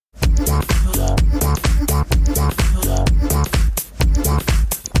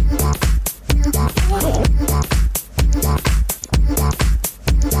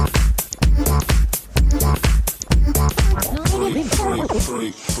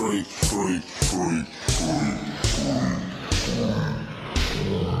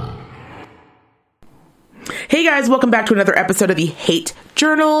Hey guys, welcome back to another episode of the Hate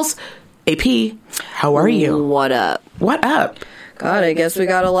Journals. AP, how are you? What up? What up? God, I guess we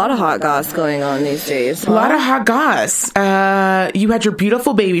got a lot of hot goss going on these days. Huh? A lot of hot goss. You had your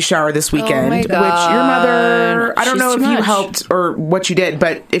beautiful baby shower this weekend, my which your mother, I don't know if you much. helped or what you did,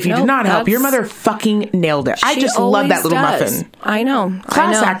 but if you did not help, your mother fucking nailed it. I just love that little muffin. I know.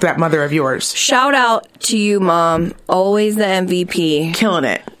 Class act, that mother of yours. Shout out to you, Mom. Always the MVP. Killing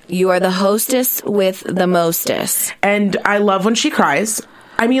it. You are the hostess with the mostest. And I love when she cries.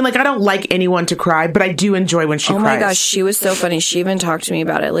 I mean, like, I don't like anyone to cry, but I do enjoy when she cries. Oh my gosh, she was so funny. She even talked to me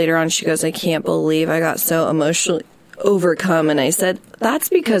about it later on. She goes, I can't believe I got so emotionally overcome. And I said, that's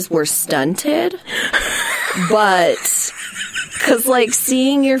because we're stunted. But, because, like,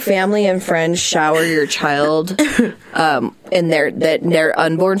 seeing your family and friends shower your child, and their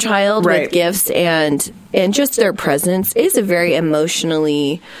unborn child with gifts and just their presence is a very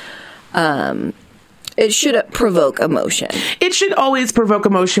emotionally, it should provoke emotion. It should always provoke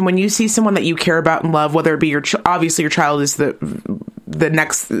emotion when you see someone that you care about and love, whether it be obviously your child is the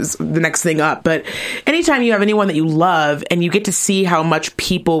next thing up, but anytime you have anyone that you love and you get to see how much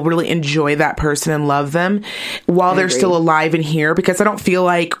people really enjoy that person and love them while they're still alive and here, because I don't feel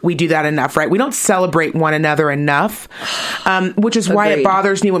like we do that enough, right? We don't celebrate one another enough, which is why it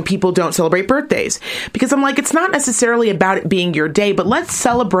bothers me when people don't celebrate birthdays, because I'm like, it's not necessarily about it being your day, but let's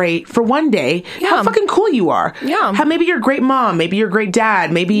celebrate for one day how fucking cool you are. Yeah. How maybe you're a great mom, maybe you're a great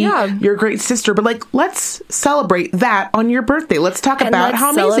dad, maybe you're a great sister, but like, let's celebrate that on your birthday. Let's talk about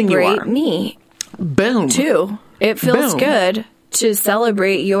how amazing you are. Me. Boom. Too. It feels good to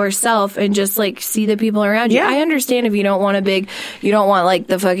celebrate yourself and just like see the people around you. Yeah. I understand if you don't want like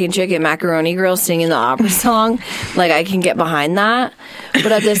the fucking chicken macaroni girl singing the opera song. Like, I can get behind that.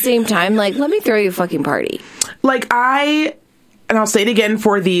 But at the same time, like, let me throw you a fucking party. Like, and I'll say it again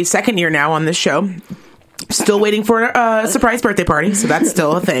for the second year now on this show. Still waiting for a surprise birthday party, so that's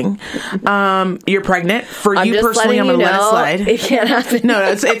still a thing. You're pregnant. For you personally, I'm going to let it slide. It can't happen. No,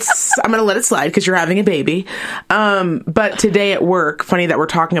 it's I'm going to let it slide because you're having a baby. But today at work, funny that we're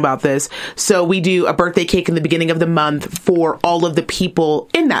talking about this. So we do a birthday cake in the beginning of the month for all of the people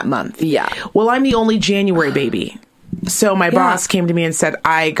in that month. Yeah. Well, I'm the only January baby. So my boss came to me and said,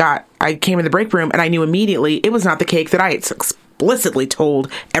 I came in the break room and I knew immediately it was not the cake that I had explicitly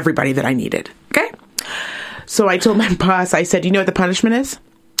told everybody that I needed. Okay? So I told my boss, I said, you know what the punishment is?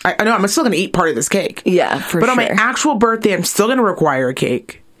 I know I'm still going to eat part of this cake. Yeah, for sure. But on my actual birthday, I'm still going to require a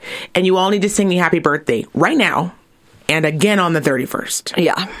cake. And you all need to sing me happy birthday right now and again on the 31st.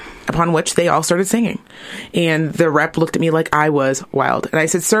 Yeah. Upon which they all started singing. And the rep looked at me like I was wild. And I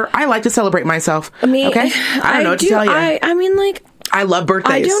said, sir, I like to celebrate myself. I mean, okay? I don't know what to tell you. I mean, like, I love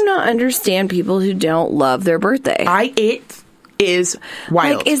birthdays. I do not understand people who don't love their birthday. It is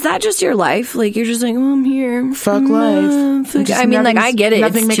wild. Like, is that just your life? Like, you're just like, oh, I'm here. Fuck life. I mean, like, I get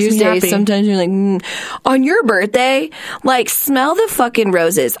it. It's Tuesday. Sometimes you're like, on your birthday, like, smell the fucking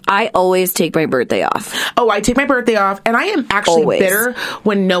roses. I always take my birthday off. Oh, I take my birthday off, and I am actually bitter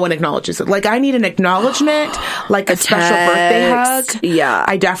when no one acknowledges it. Like, I need an acknowledgement, like a special birthday hug. Yeah.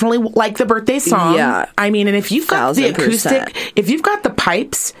 I definitely like the birthday song. Yeah. I mean, and if you've got the acoustic, if you've got the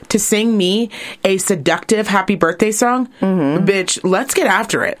pipes to sing me a seductive happy birthday song, bitch, let's get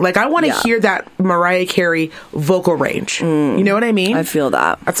after it. Like, I want to hear that Mariah Carey vocal range. You know what I mean? I feel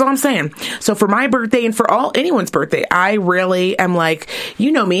that. That's all I'm saying. So for my birthday and for anyone's birthday, I really am like,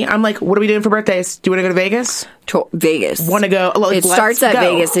 you know me, I'm like, what are we doing for birthdays? Do you want to go to Vegas? Vegas. Want to go? Like, it starts at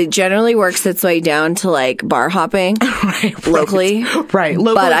Vegas. It generally works its way down to like bar hopping locally. Right.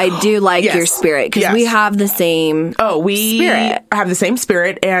 Locally. But I do like your spirit because we have the same spirit. Have the same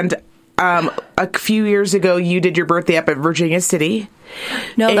spirit. And a few years ago, you did your birthday up at Virginia City.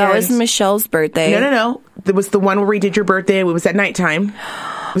 No, that was Michelle's birthday. No. It was the one where we did your birthday. It was at nighttime.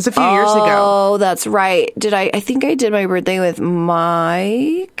 It was a few years ago. Oh, that's right. I think I did my birthday with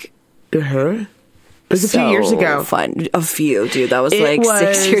Mike. It was a few years ago. Fun. A few, dude. That was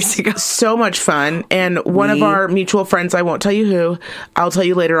 6 years ago. So much fun. And one of our mutual friends, I won't tell you who, I'll tell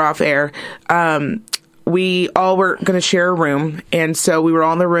you later off air, we all were going to share a room. And so we were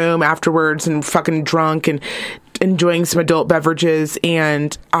all in the room afterwards and fucking drunk and enjoying some adult beverages.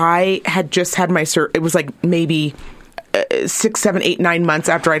 And I had just had my it was like maybe 6, 7, 8, 9 months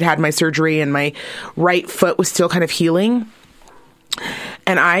after I'd had my surgery, and my right foot was still kind of healing.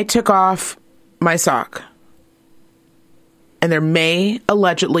 and I took off my sock, and there may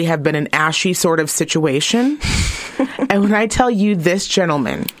allegedly have been an ashy sort of situation. And when I tell you, this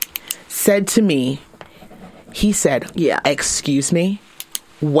gentleman said to me, he said, excuse me,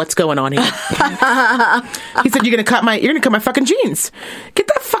 what's going on here? He said, you're gonna cut my fucking jeans. Get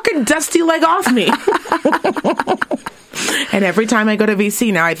that fucking dusty leg off me. And every time I go to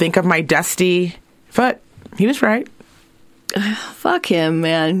VC now, I think of my dusty foot. He was right. Fuck him,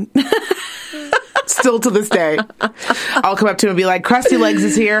 man. Still to this day, I'll come up to him and be like, "Crusty Legs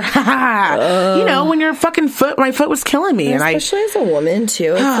is here." You know, when your fucking my foot was killing me, and especially as a woman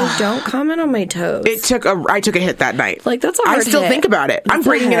too. It's like, don't comment on my toes. I took a hit that night. Like, that's a hard I still hit. Think about it. I'm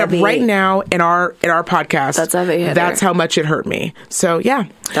bringing it up right now in our podcast. That's a big hitter. That's how much it hurt me. So yeah,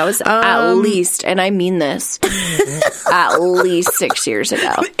 that was at least, and I mean this, at least 6 years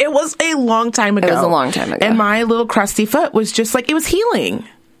ago. It was a long time ago. It was a long time ago, and my little crusty foot was just like, it was healing.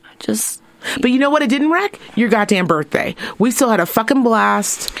 But you know what it didn't wreck? Your goddamn birthday. We still had a fucking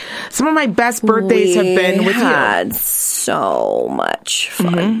blast. Some of my best birthdays have been with you. We had so much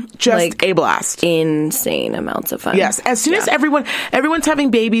fun. Mm-hmm. Just like a blast. Insane amounts of fun. Yes. As soon as everyone's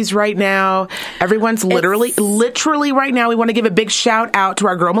having babies right now. Everyone's literally right now. We want to give a big shout out to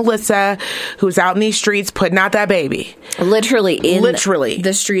our girl Melissa, who's out in these streets putting out that baby. Literally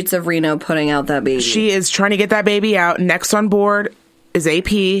the streets of Reno putting out that baby. She is trying to get that baby out. Next on board is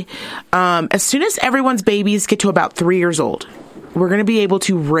AP. As soon as everyone's babies get to about 3 years old, we're going to be able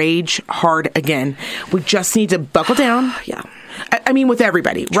to rage hard again. We just need to buckle down. Yeah. I mean, with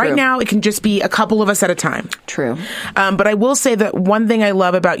everybody. True. Right now, it can just be a couple of us at a time. True. But I will say that one thing I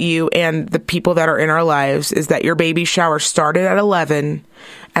love about you and the people that are in our lives is that your baby shower started at 11,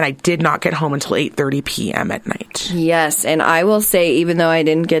 and I did not get home until 8:30 p.m. at night. Yes, and I will say, even though I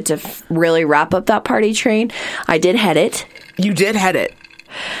didn't get to really wrap up that party train, I did head it. You did head it.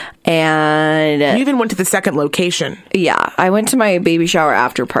 And you even went to the second location. Yeah, I went to my baby shower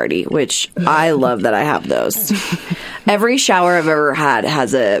after party, which I love that I have those. Every shower I've ever had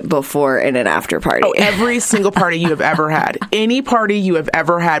has a before and an after party. Oh, every single party you have ever had. Any party you have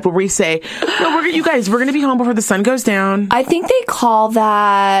ever had where we say, no, we're going to be home before the sun goes down. I think they call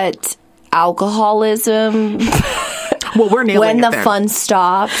that alcoholism. Well, we're nailing when it the then. Fun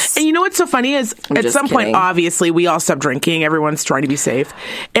stops. And you know what's so funny is at some point, obviously, we all stop drinking. Everyone's trying to be safe.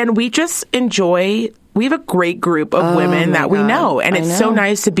 And we just enjoy... We have a great group of women that we know. And it's so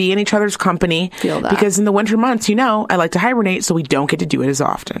nice to be in each other's company. Feel that. Because in the winter months, I like to hibernate, so we don't get to do it as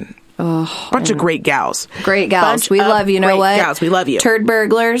often. Bunch of great gals. Great gals. We love you. Know what? Gals. We love you. Turd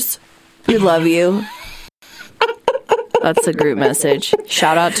burglars. We love you. That's the group message.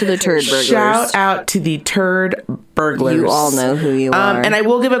 Shout out to the turd burglars. Shout out to the turd burglars. You all know who you are. And I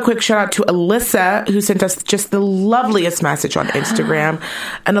will give a quick shout out to Alyssa, who sent us just the loveliest message on Instagram.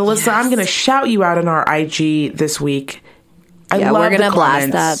 And Alyssa, I'm going to shout you out on our IG this week. We're going to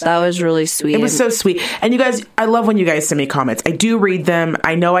blast that. That was really sweet. It was so sweet. And you guys, I love when you guys send me comments. I do read them.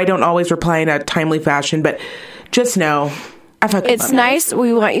 I know I don't always reply in a timely fashion, but just know... It's nice.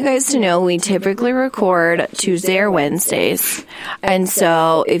 We want you guys to know we typically record Tuesday or Wednesdays. And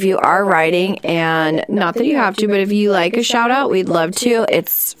so if you are writing, and not that you have to, but if you like a shout out, we'd love to.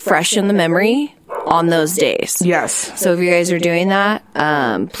 It's fresh in the memory on those days. Yes. So if you guys are doing that,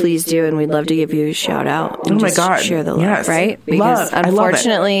 please do. And we'd love to give you a shout out. Oh my God. Share the love, right? Because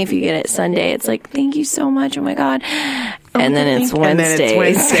unfortunately, if you get it Sunday, it's like, thank you so much. Oh my God. And then it's Wednesday.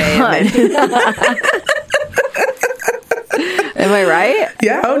 Am I right?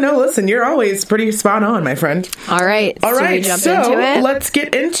 Yeah. Oh, no, listen, you're always pretty spot on, my friend. All right. All right. Jump into it? Let's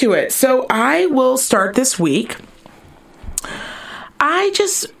get into it. So I will start this week. I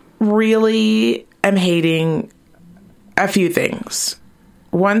just really am hating a few things.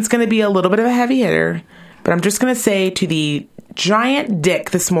 One's going to be a little bit of a heavy hitter, but I'm just going to say to the giant dick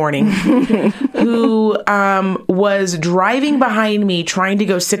this morning who was driving behind me trying to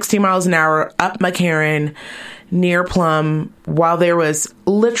go 60 miles an hour up McCarran near Plum while there was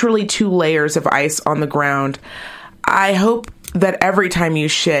literally 2 layers of ice on the ground. I hope that every time you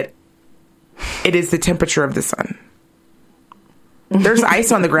shit, it is the temperature of the sun. There's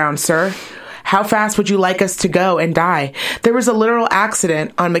ice on the ground, sir. How fast would you like us to go and die? There was a literal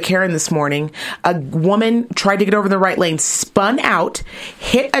accident on McCarran this morning. A woman tried to get over the right lane, spun out,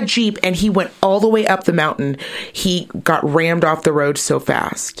 hit a Jeep, and he went all the way up the mountain. He got rammed off the road so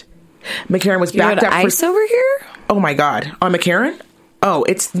fast. McCarran was backed up. Ice over here? Oh my God. On McCarran? Oh,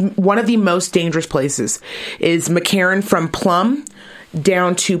 it's one of the most dangerous places is McCarran from Plum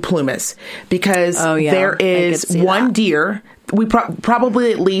down to Plumas because there is one deer. We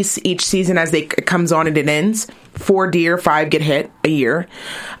probably at least each season as it comes on and it ends, 4 deer, 5 get hit a year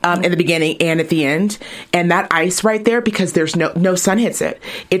in the beginning and at the end. And that ice right there, because there's no sun hits it.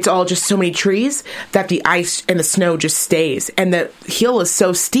 It's all just so many trees that the ice and the snow just stays. And the hill is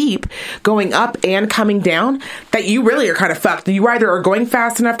so steep going up and coming down that you really are kind of fucked. You either are going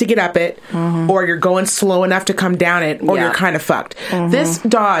fast enough to get up it or you're going slow enough to come down it or you're kind of fucked. This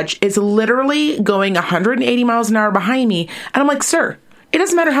Dodge is literally going 180 miles an hour behind me. And I'm like, sir, it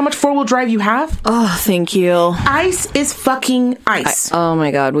doesn't matter how much four-wheel drive you have. Oh, thank you. Ice is fucking ice. Oh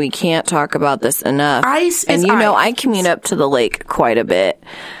my God, we can't talk about this enough. Ice is and you know, ice. I commute up to the lake quite a bit.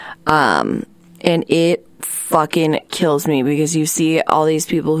 And it fucking kills me because you see all these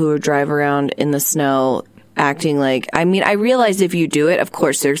people who drive around in the snow acting like, I mean, I realize if you do it, of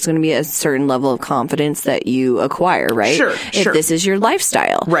course, there's going to be a certain level of confidence that you acquire, right? Sure. If this is your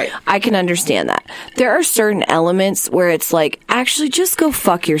lifestyle. Right. I can understand that. There are certain elements where it's like, actually, just go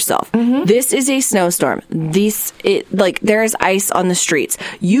fuck yourself. This is a snowstorm. There is ice on the streets.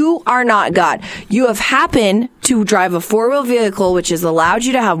 You are not God. You have happened to drive a four-wheel vehicle, which has allowed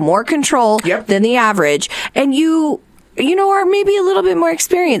you to have more control than the average, and you know, are maybe a little bit more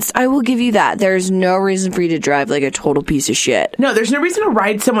experienced. I will give you that. There's no reason for you to drive like a total piece of shit. No, there's no reason to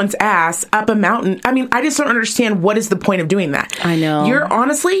ride someone's ass up a mountain. I mean, I just don't understand what is the point of doing that. I know. You're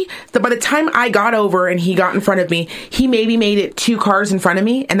honestly, by the time I got over and he got in front of me, he maybe made it 2 cars in front of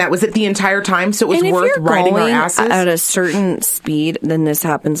me, and that was it the entire time, so it was worth riding our asses. At a certain speed, then this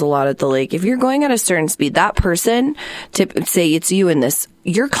happens a lot at the lake. If you're going at a certain speed, that person, say it's you in this,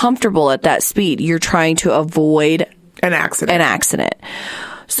 you're comfortable at that speed. You're trying to avoid an accident.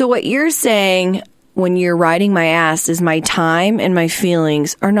 So what you're saying when you're riding my ass is my time and my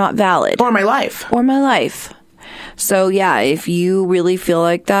feelings are not valid. Or my life. So yeah, if you really feel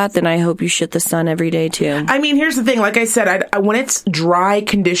like that, then I hope you shit the sun every day too. I mean, here's the thing. Like I said, when it's dry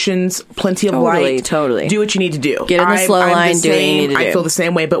conditions, plenty of light, do what you need to do. Get in the slow line, do what you need to do. I feel the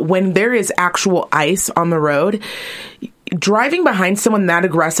same way. But when there is actual ice on the road, driving behind someone that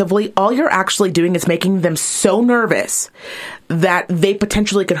aggressively, all you're actually doing is making them so nervous that they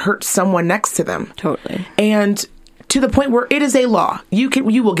potentially could hurt someone next to them. Totally. And to the point where it is a law. You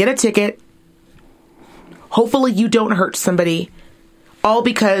will get a ticket. Hopefully you don't hurt somebody, all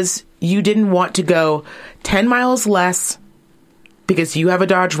because you didn't want to go 10 miles less because you have a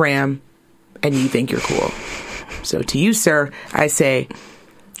Dodge Ram and you think you're cool. So to you, sir, I say,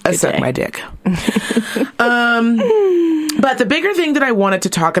 suck my dick. But the bigger thing that I wanted to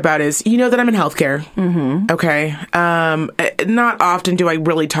talk about is, you know that I'm in healthcare. Okay. Not often do I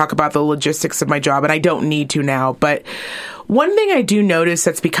really talk about the logistics of my job, and I don't need to now. But one thing I do notice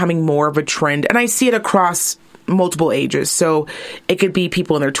that's becoming more of a trend, and I see it across multiple ages. So it could be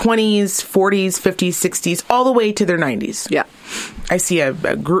people in their 20s, 40s, 50s, 60s, all the way to their 90s. Yeah. I see a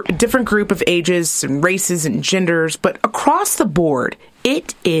different group of ages and races and genders, but across the board,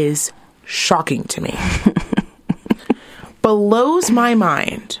 it is shocking to me. Blows my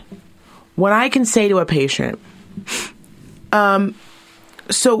mind when I can say to a patient,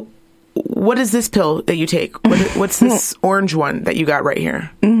 so what is this pill that you take? What's this orange one that you got right here?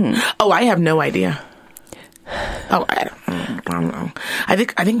 Oh, I have no idea. Oh, I don't know. I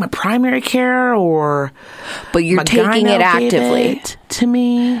think my primary care or but you're taking it actively to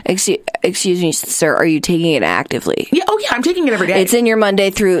me. Excuse me, sir. Are you taking it actively? Yeah. Oh, yeah. I'm taking it every day. It's in your Monday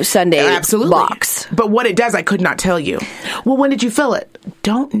through Sunday box. But what it does, I could not tell you. Well, when did you fill it?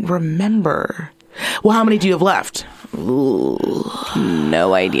 Don't remember. Well, how many do you have left? Ooh,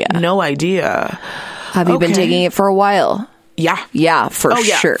 no idea. Have you been taking it for a while? Yeah. Yeah, for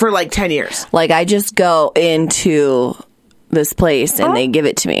sure. For like 10 years. Like, I just go into this place and they give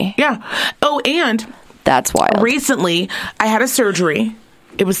it to me. Yeah. Oh, and that's wild. Recently, I had a surgery.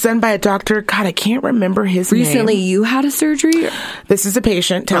 It was done by a doctor. God, I can't remember his name. Recently, you had a surgery? This is a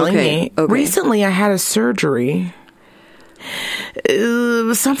patient telling me. Okay. Recently, I had a surgery. It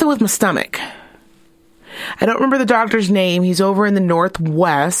was something with my stomach. I don't remember the doctor's name. He's over in the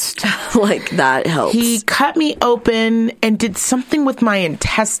Northwest. Like, that helps. He cut me open and did something with my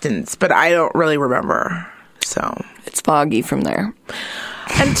intestines, but I don't really remember. So it's foggy from there.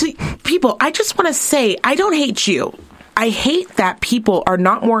 And to people, I just want to say, I don't hate you. I hate that people are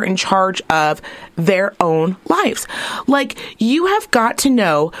not more in charge of their own lives. Like, you have got to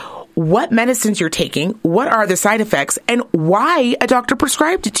know what medicines you're taking, what are the side effects, and why a doctor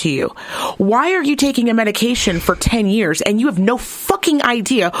prescribed it to you. Why are you taking a medication for 10 years and you have no fucking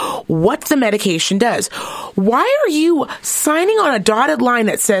idea what the medication does? Why are you signing on a dotted line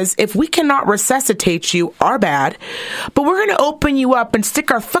that says, if we cannot resuscitate you, our bad, but we're going to open you up and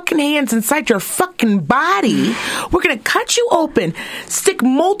stick our fucking hands inside your fucking body. We're going to cut you open, stick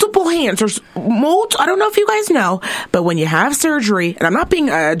multiple hands. I don't know if you guys know, but when you have surgery, and I'm not being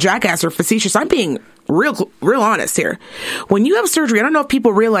a jackass or facetious, I'm being real honest here. When you have surgery, I don't know if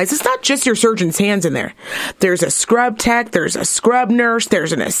people realize it's not just your surgeon's hands in there. There's a scrub tech, there's a scrub nurse,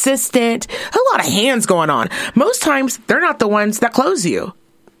 there's an assistant, a lot of hands going on. Most times, they're not the ones that close you.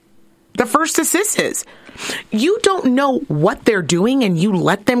 The first assist is. You don't know what they're doing and you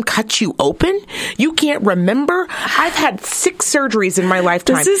let them cut you open? You can't remember? I've had 6 surgeries in my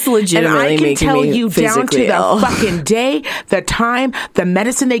lifetime. This is legitimately making me and I can tell you down to ill. the fucking day, the time, the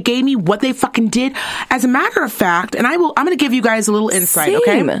medicine they gave me, what they fucking did. As a matter of fact, and I'm going to give you guys a little insight,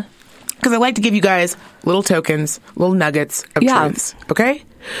 Same. okay? Because I like to give you guys little tokens, little nuggets of truths, okay?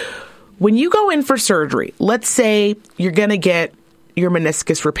 When you go in for surgery, let's say you're going to get your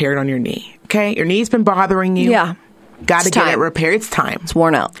meniscus repaired on your knee. Okay? Your knee's been bothering you. Yeah. Got to get it repaired. It's time. It's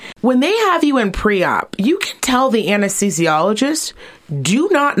worn out. When they have you in pre-op, you can tell the anesthesiologist, do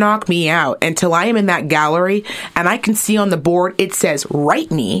not knock me out until I am in that gallery and I can see on the board it says right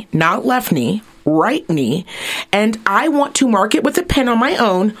knee, not left knee, right knee, and I want to mark it with a pen on my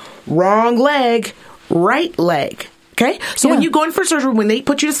own, wrong leg, right leg. Okay? So when you go in for surgery, when they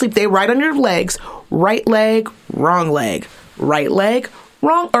put you to sleep, they write on your legs, right leg, wrong leg, right leg,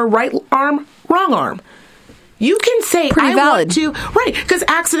 wrong, or right arm, wrong arm. You can say, pretty valid. Want to, right, because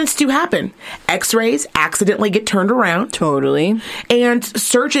accidents do happen. X-rays accidentally get turned around. Totally. And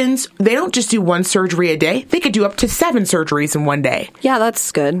surgeons, they don't just do 1 surgery a day. They could do up to 7 surgeries in one day. Yeah,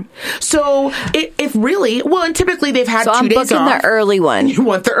 that's good. So, if really, well, and typically they've had 2 days off. So I'm booking the early one. You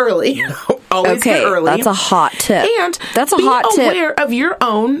want the early. Always the early. That's a hot tip. And that's a hot tip. Be aware of your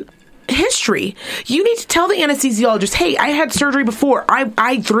own history. You need to tell the anesthesiologist, hey, I had surgery before.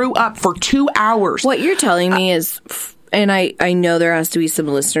 I threw up for 2 hours. What you're telling me is, and I know there has to be some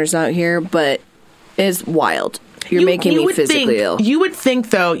listeners out here, but is wild. You're making me physically ill. You would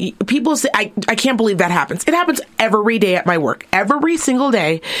think, though, people say, I can't believe that happens. It happens every day at my work. Every single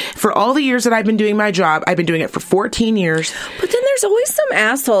day. For all the years that I've been doing my job, I've been doing it for 14 years. But then there's always some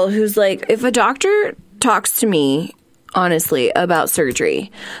asshole who's like, if a doctor talks to me honestly about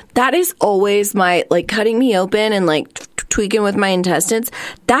surgery, that is always my, like, cutting me open and like tweaking with my intestines,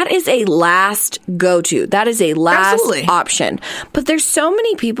 that is a last go-to. That is a last option. But there's so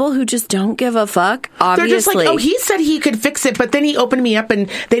many people who just don't give a fuck, obviously. They're just like, oh, he said he could fix it, but then he opened me up and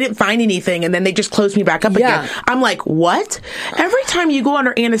they didn't find anything, and then they just closed me back up again. I'm like, what? Every time you go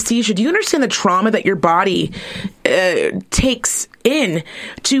under anesthesia, do you understand the trauma that your body takes in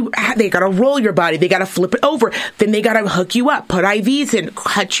to, they gotta roll your body, they gotta flip it over, then they gotta hook you up, put IVs in,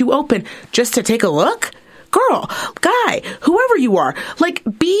 cut you open just to take a look? Girl, guy, whoever you are, like,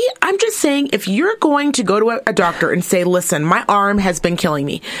 I'm just saying, if you're going to go to a doctor and say, listen, my arm has been killing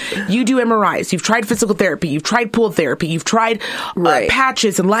me. You do MRIs, you've tried physical therapy, you've tried pool therapy, you've tried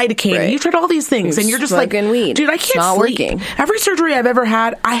patches and lidocaine, and you've tried all these things, and you're just like, weed. Dude, I can't sleep. Working. Every surgery I've ever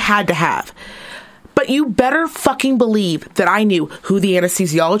had, I had to have. But you better fucking believe that I knew who the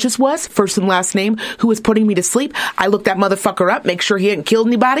anesthesiologist was, first and last name, who was putting me to sleep. I looked that motherfucker up, make sure he hadn't killed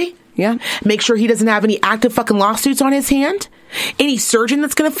anybody. Yeah. Make sure he doesn't have any active fucking lawsuits on his hand. Any surgeon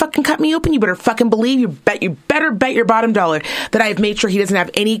that's gonna fucking cut me open, you better fucking believe, you better bet your bottom dollar that I have made sure he doesn't have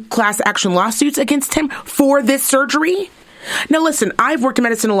any class action lawsuits against him for this surgery. Now listen, I've worked in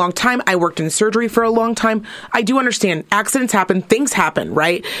medicine a long time. I worked in surgery for a long time. I do understand accidents happen, things happen,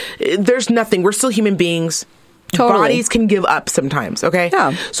 right? There's nothing. We're still human beings. Totally. Bodies can give up sometimes, okay?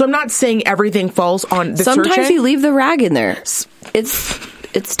 Yeah. So I'm not saying everything falls on the surgeon. Sometimes you leave the rag in there.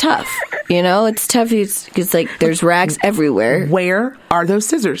 It's tough, you know? It's tough. It's like there's rags everywhere. Where are those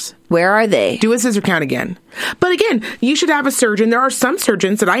scissors? Where are they? Do a scissor count again. But again, you should have a surgeon. There are some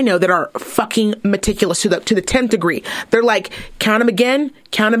surgeons that I know that are fucking meticulous to the 10th degree. They're like, count them again.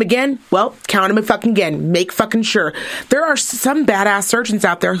 Well, count them fucking again. Make fucking sure. There are some badass surgeons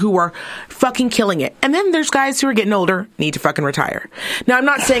out there who are fucking killing it. And then there's guys who are getting older, need to fucking retire. Now, I'm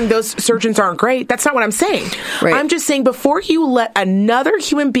not saying those surgeons aren't great. That's not what I'm saying. Right. I'm just saying before you let another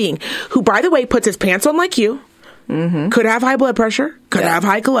human being, who, by the way, puts his pants on like you, could have high blood pressure, could have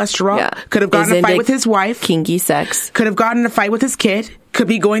high cholesterol, could have gotten in a fight with his wife, kinky sex, could have gotten in a fight with his kid, could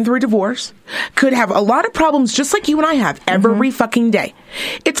be going through a divorce, could have a lot of problems just like you and I have every fucking day.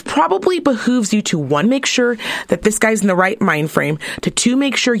 It's probably behooves you to, one, make sure that this guy's in the right mind frame, to two,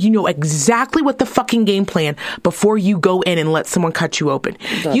 make sure you know exactly what the fucking game plan before you go in and let someone cut you open.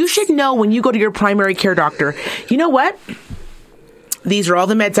 You should know when you go to your primary care doctor, you know what? These are all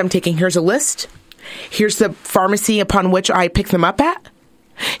the meds I'm taking. Here's a list. Here's the pharmacy upon which I pick them up at.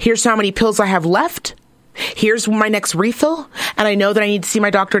 Here's how many pills I have left. Here's my next refill. And I know that I need to see my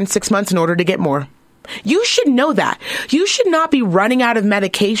doctor in 6 months in order to get more. You should know that. You should not be running out of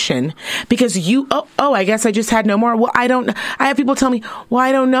medication because I guess I just had no more. Well, I have people tell me, well,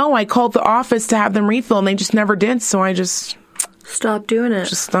 I don't know. I called the office to have them refill and they just never did. So I just stop doing it.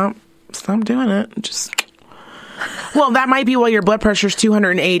 Just stop doing it. Well, that might be why your blood pressure is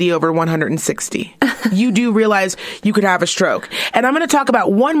 280 over 160. You do realize you could have a stroke. And I'm going to talk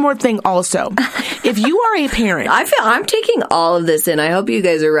about one more thing also. If you are a parent... I'm taking all of this in. I hope you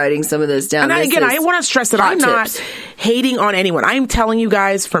guys are writing some of this down. And again, I want to stress that I'm not hating on anyone. I'm telling you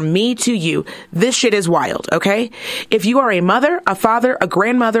guys, from me to you, this shit is wild, okay? If you are a mother, a father, a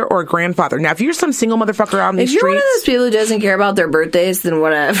grandmother, or a grandfather. Now, if you're some single motherfucker out on the streets... If you're one of those people who doesn't care about their birthdays, then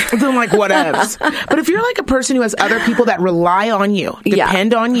whatever. Then whatevs. But if you're like a person who has other people that rely on you,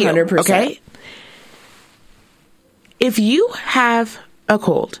 depend on you, 100%. Okay? If you have a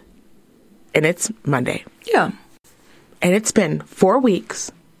cold and it's Monday. Yeah. And it's been 4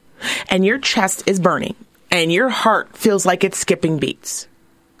 weeks and your chest is burning and your heart feels like it's skipping beats,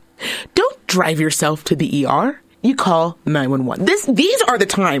 don't drive yourself to the ER. You call 911. These are the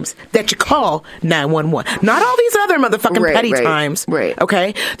times that you call 911. Not all these other motherfucking petty times. Right.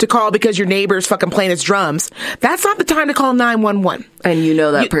 Okay? To call because your neighbor's fucking playing his drums. That's not the time to call 911. And you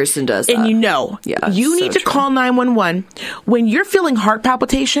know that person does that. And you know. Yeah. You need to call 911. When you're feeling heart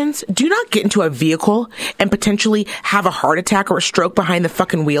palpitations, do not get into a vehicle and potentially have a heart attack or a stroke behind the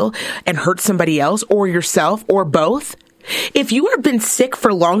fucking wheel and hurt somebody else or yourself or both. If you have been sick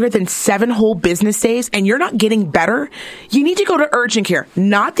for longer than 7 whole business days and you're not getting better, you need to go to urgent care,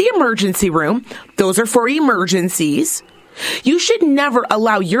 not the emergency room. Those are for emergencies. You should never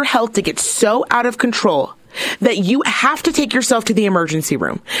allow your health to get so out of control that you have to take yourself to the emergency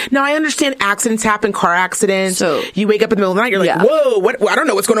room. Now, I understand accidents happen, car accidents. So you wake up in the middle of the night, you're like, whoa, what? I don't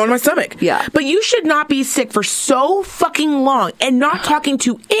know what's going on in my stomach. Yeah. But you should not be sick for so fucking long and not talking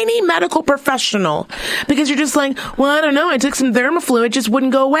to any medical professional because you're just like, well, I don't know. I took some Thermaflu. It just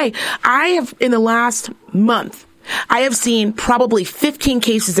wouldn't go away. I have, in the last month, I have seen probably 15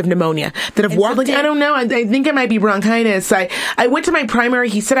 cases of pneumia that have walked like, I don't know, I think it might be bronchitis. I went to my primary,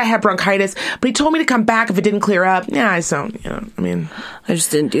 he said I had bronchitis, but he told me to come back if it didn't clear up. Yeah, I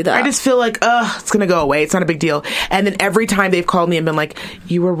just didn't do that. I just feel like, it's going to go away. It's not a big deal. And then every time they've called me and been like,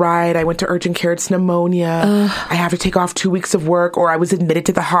 you were right, I went to urgent care, it's pneumonia. I have to take off 2 weeks of work, or I was admitted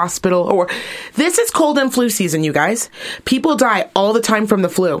to the hospital, or this is cold and flu season, you guys. People die all the time from the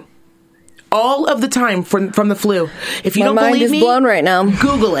flu. All of the time from the flu. If you don't believe me, blown right now.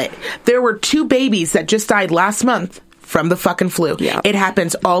 Google it. There were 2 babies that just died last month from the fucking flu. Yeah. It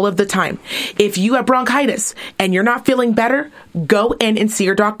happens all of the time. If you have bronchitis and you're not feeling better, go in and see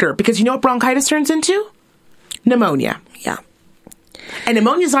your doctor. Because you know what bronchitis turns into? Pneumonia. Yeah. And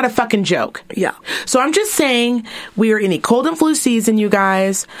pneumonia is not a fucking joke. Yeah. So I'm just saying we are in the cold and flu season, you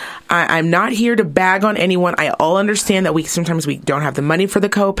guys. I'm not here to bag on anyone. I all understand that sometimes we don't have the money for the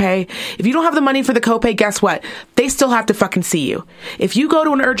copay. If you don't have the money for the copay, guess what? They still have to fucking see you. If you go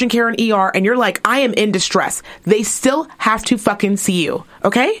to an urgent care and ER and you're like, I am in distress, they still have to fucking see you.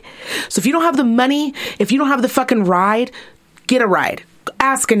 Okay? So if you don't have the money, if you don't have the fucking ride, get a ride.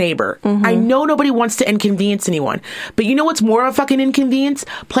 Ask a neighbor. Mm-hmm. I know nobody wants to inconvenience anyone, but you know what's more of a fucking inconvenience?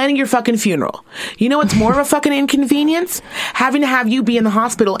 Planning your fucking funeral. You know what's more of a fucking inconvenience? Having to have you be in the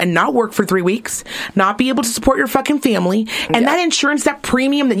hospital and not work for 3 weeks, not be able to support your fucking family, and that insurance, that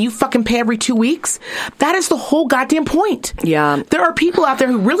premium that you fucking pay every 2 weeks, that is the whole goddamn point. Yeah. There are people out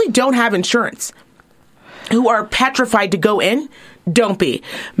there who really don't have insurance, who are petrified to go in. Don't be.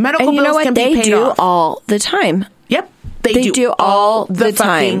 Medical bills can be paid off. They do all the time. Yep. They do all the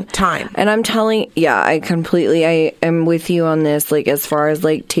time. And I'm telling, I am with you on this, like, as far as,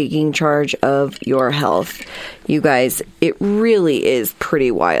 like, taking charge of your health. You guys, it really is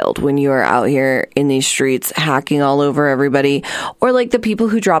pretty wild when you are out here in these streets hacking all over everybody, or, like, the people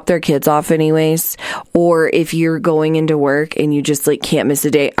who drop their kids off anyways, or if you're going into work and you just, like, can't miss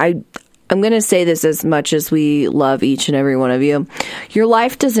a day. I'm going to say this, as much as we love each and every one of you, your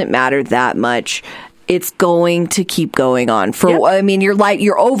life doesn't matter that much. It's going to keep going on.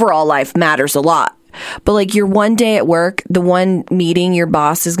 Your overall life matters a lot. But, like, your one day at work, the one meeting your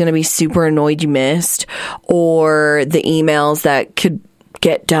boss is going to be super annoyed you missed, or the emails that could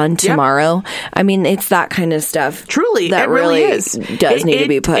get done tomorrow. I mean, it's that kind of stuff. Truly, that it really is. Does need to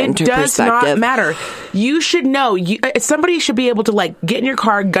be put into perspective. It does not matter. You should know. Somebody should be able to like get in your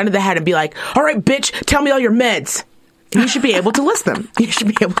car, gun to the head, and be like, "All right, bitch, tell me all your meds." You should be able to list them. You should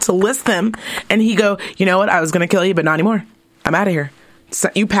be able to list them, and he go, "You know what? I was going to kill you, but not anymore. I'm out of here." So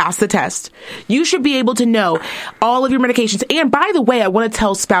you passed the test. You should be able to know all of your medications. And by the way, I want to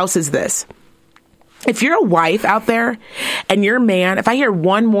tell spouses this. If you're a wife out there and your man, if I hear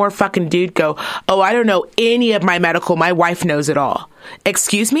one more fucking dude go, "Oh, I don't know any of my medical, my wife knows it all."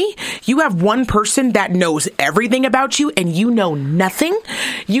 Excuse me? You have one person that knows everything about you and you know nothing?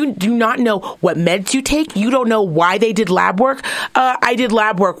 You do not know what meds you take? You don't know why they did lab work? I did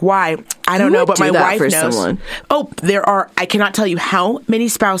lab work. Why? I don't know, but my wife knows. Someone. Oh, I cannot tell you how many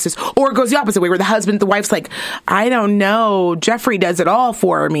spouses, or it goes the opposite way where the wife's like, "I don't know, Jeffrey does it all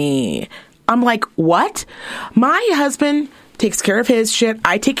for me." I'm like, what? My husband takes care of his shit.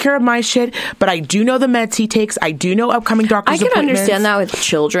 I take care of my shit, but I do know the meds he takes. I do know upcoming doctor's appointments. I can understand that with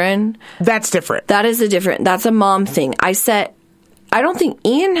children. That's different. That's a mom thing. I don't think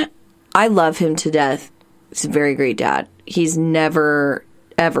Ian, I love him to death. He's a very great dad. He's never,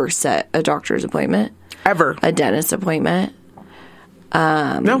 ever set a doctor's appointment. Ever. A dentist appointment.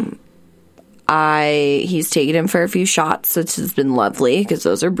 No. He's taken him for a few shots, which has been lovely because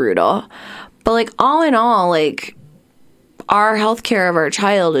those are brutal. But like all in all, like our health care of our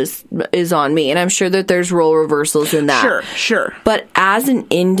child is on me, and I'm sure that there's role reversals in that. Sure. But as an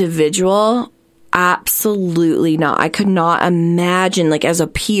individual, absolutely not. I could not imagine, like as a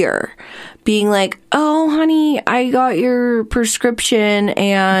peer, being like, "Oh, honey, I got your prescription,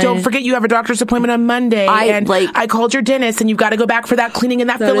 and don't forget you have a doctor's appointment on Monday, and I called your dentist, and you've got to go back for that cleaning and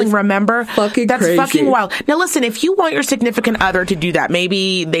that filling, remember?" That's crazy. Fucking wild. Now, listen, if you want your significant other to do that,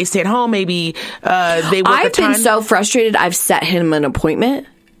 maybe they stay at home, maybe they work I've been so frustrated, I've set him an appointment.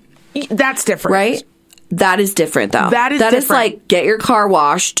 That's different. Right? That is different, though. That is like, get your car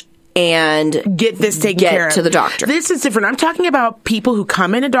washed, and get this taken care of. To the doctor. This is different. I'm talking about people who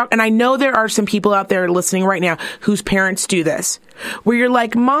come in and I know there are some people out there listening right now whose parents do this. Where you're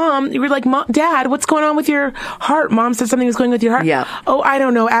like, Mom, Dad, what's going on with your heart? Mom said something was going with your heart. Yeah. Oh, I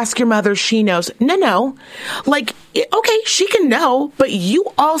don't know. Ask your mother. She knows. No. Like, okay, she can know, but you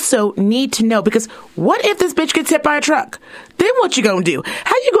also need to know, because what if this bitch gets hit by a truck? Then what you gonna do?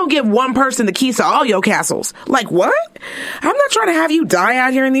 How you gonna give one person the keys to all your castles? Like, what? I'm not trying to have you die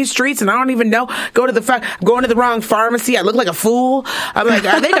out here in these streets and I don't even know. Going to the wrong pharmacy. I look like a fool. I'm like,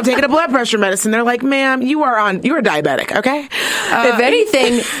 I think I'm taking a blood pressure medicine. They're like, "Ma'am, you're diabetic, okay?" If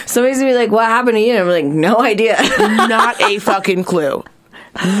anything, somebody's gonna be like, "What happened to you?" I'm like, "No idea." Not a fucking clue.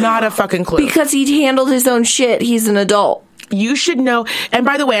 Not a fucking clue. Because he handled his own shit. He's an adult. You should know. And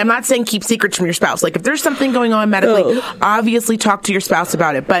by the way, I'm not saying keep secrets from your spouse. Like, if there's something going on medically, obviously talk to your spouse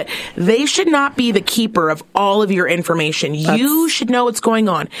about it. But they should not be the keeper of all of your information. You should know what's going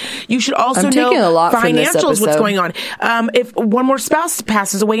on. You should also know financials, what's going on. If one more spouse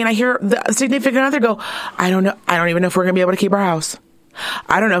passes away and I hear the significant other go, "I don't know. I don't even know if we're going to be able to keep our house.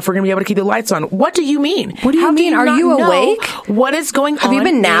 I don't know if we're going to be able to keep the lights on." What do you mean? What do you mean? Are you awake? What is going on? Have you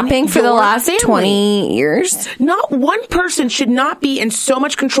been napping for the last 20 years? Not one person should not be in so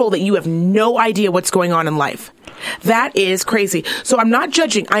much control that you have no idea what's going on in life. That is crazy. So I'm not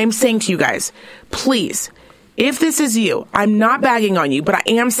judging. I am saying to you guys, please, if this is you, I'm not bagging on you, but I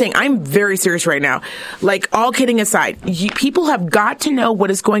am saying I'm very serious right now. Like, all kidding aside, people have got to know what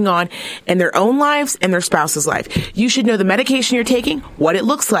is going on in their own lives and their spouse's life. You should know the medication you're taking, what it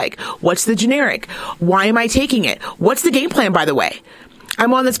looks like, what's the generic, why am I taking it, what's the game plan, by the way.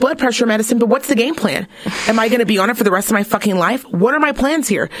 I'm on this blood pressure medicine, but what's the game plan? Am I going to be on it for the rest of my fucking life? What are my plans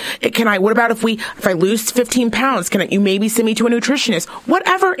here? What about if I lose 15 pounds, you maybe send me to a nutritionist?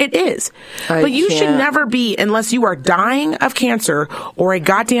 Whatever it is. But you should never be, unless you are dying of cancer or a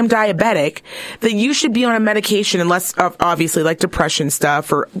goddamn diabetic, that you should be on a medication, unless obviously like depression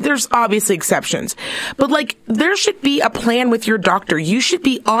stuff, or there's obviously exceptions. But like, there should be a plan with your doctor. You should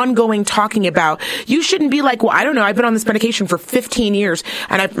be ongoing talking about, you shouldn't be like, "Well, I don't know, I've been on this medication for 15 years.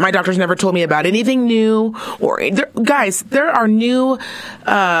 And my doctor's never told me about anything new." Guys, there are new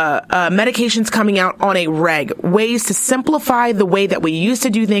medications coming out on a reg, ways to simplify the way that we used to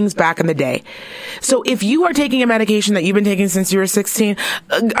do things back in the day. So if you are taking a medication that you've been taking since you were 16,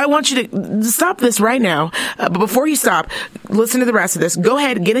 I want you to stop this right now. But before you stop, listen to the rest of this. Go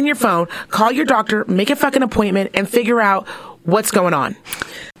ahead, get in your phone, call your doctor, make a fucking appointment, and figure out what's going on.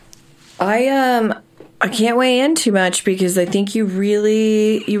 I can't weigh in too much because I think you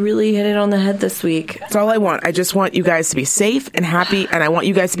really hit it on the head this week. That's all I want. I just want you guys to be safe and happy, and I want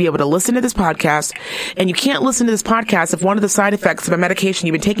you guys to be able to listen to this podcast. And you can't listen to this podcast if one of the side effects of a medication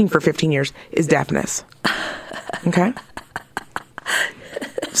you've been taking for 15 years is deafness. Okay?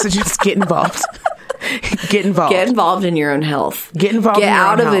 So just get involved. Get involved. Get involved in your own health. Get involved in your own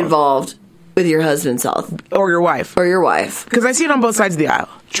health. Get out of health. involved with your husband's health. Or your wife. Or your wife. Because I see it on both sides of the aisle.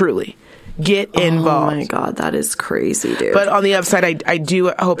 Truly. Get involved. Oh my God, that is crazy, dude. But on the upside, I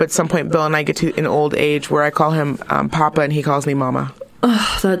do hope at some point Bill and I get to an old age where I call him Papa and he calls me Mama.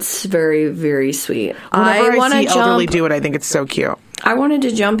 Oh, that's very, very sweet. Whenever I see elderly do it, I think it's so cute. I wanted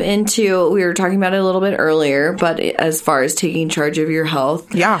to jump into, we were talking about it a little bit earlier, but as far as taking charge of your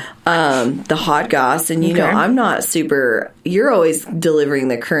health. Yeah. The hot goss. And, you know, I'm not super, you're always delivering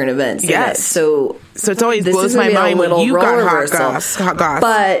the current events. Yes. So it's always blows my mind when you got hot goss.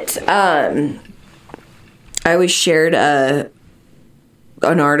 But I always shared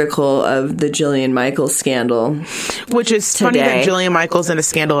an article of the Jillian Michaels scandal. Which is funny that Jillian Michaels in a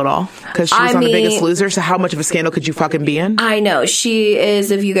scandal at all. Because she was on The Biggest Loser, so how much of a scandal could you fucking be in? I know. She is,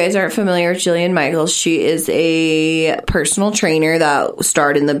 if you guys aren't familiar with Jillian Michaels, she is a personal trainer that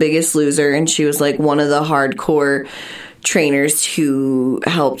starred in The Biggest Loser, and she was like one of the hardcore trainers who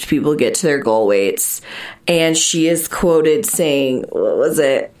helped people get to their goal weights. And she is quoted saying, what was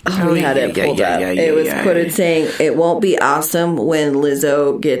it? We had it pulled up. It was quoted saying, "It won't be awesome when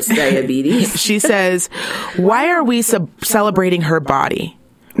Lizzo gets diabetes." She says, "Why are we celebrating her body?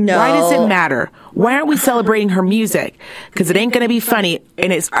 No. Why does it matter? Why aren't we celebrating her music? Because it ain't going to be funny."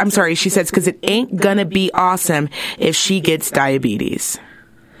 And I'm sorry, she says, because it ain't going to be awesome if she gets diabetes.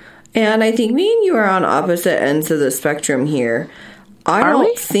 And I think me and you are on opposite ends of the spectrum here. I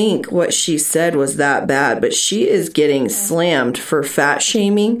don't think what she said was that bad, but she is getting slammed for fat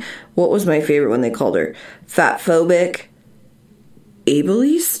shaming. What was my favorite when they called her? Fat phobic?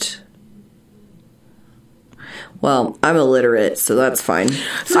 Ableist? Well, I'm illiterate, so that's fine.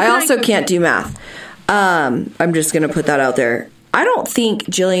 So I also can't do math. I'm just going to put that out there. I don't think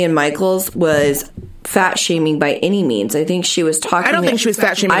Jillian Michaels was fat shaming by any means. I think she was talking. I don't think she was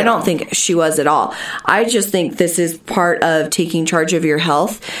fat shaming. I don't think she was at all. I just think this is part of taking charge of your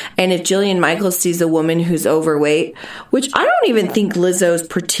health. And if Jillian Michaels sees a woman who's overweight, which I don't even think Lizzo's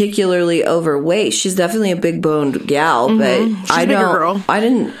particularly overweight. She's definitely a big boned gal, but I don't. I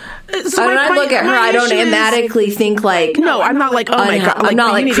didn't. So when I look at her, I don't automatically think like. No, I'm not like, oh my God. I'm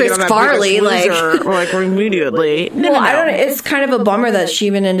not like Chris Farley, like immediately. No, I don't. It's kind of a bummer that she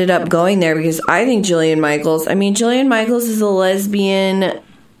even ended up going there because I think Jillian Michaels is a lesbian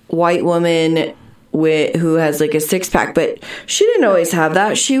white woman who has like a six-pack, but she didn't always have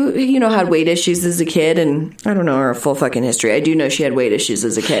that. She, had weight issues as a kid, and I don't know her full fucking history. I do know she had weight issues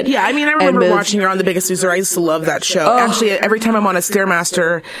as a kid. Yeah, I mean, I remember watching her on The Biggest Loser. I used to love that show. Actually, every time I'm on a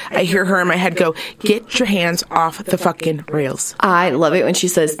Stairmaster, I hear her in my head go, "Get your hands off the fucking rails." I love it when she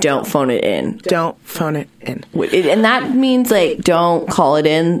says, "Don't phone it in." Don't phone it in. And that means, like, don't call it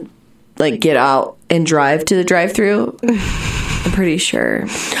in, like, get out and drive to the drive-thru. I'm pretty sure.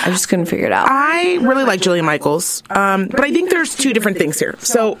 I just couldn't figure it out. I really like Jillian Michaels, but I think there's two different things here.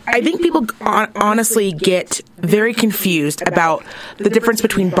 So I think people honestly get very confused about the difference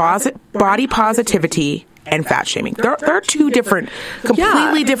between body positivity and fat shaming. There are two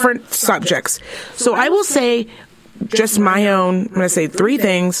completely different subjects. So I will say just my own, I'm going to say three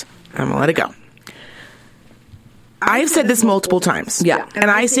things, I'm going to let it go. I've said this multiple times. Yeah.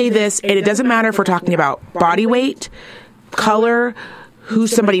 And I say this, and it doesn't matter if we're talking about body weight, color, who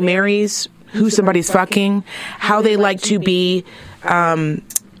somebody marries, who somebody's fucking, how they like to be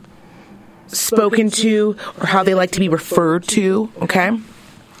spoken to, or how they like to be referred to, okay?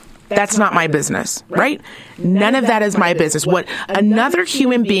 That's not my business, right? None of that is my business. What another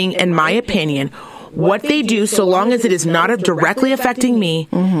human being, in my opinion, what they do, so long as it is not directly affecting me,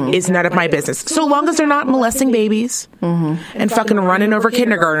 is none of my business. So long as they're not molesting babies and fucking running over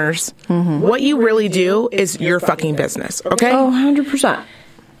kindergartners, what you really do is your fucking business, okay? Oh, 100%.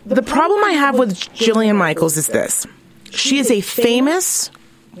 The problem I have with Jillian Michaels is this. She is a famous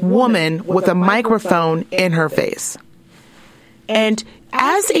woman with a microphone in her face. And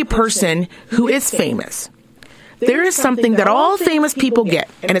as a person who is famous, there is something that all famous people get,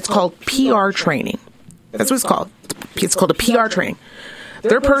 and it's called PR training. That's what it's called. It's called a PR training.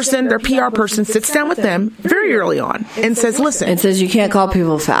 Their PR person sits down with them very early on and says, listen. And says you can't call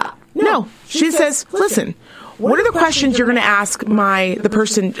people fat. No. She says, listen, what are the questions you're going to ask the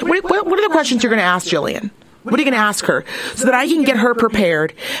person? What are the questions you're going to ask Jillian? What are you going to ask her so that I can get her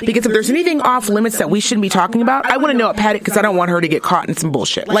prepared? Because if there's anything off limits that we shouldn't be talking about, I want to know it, Patty, because I don't want her to get caught in some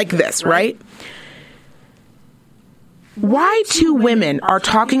bullshit like this, right? why two women are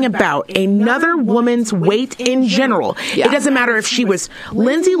talking about another woman's weight in general. Yeah. It doesn't matter if she was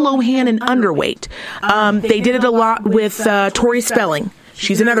Lindsay Lohan and underweight. They did it a lot with Tori Spelling.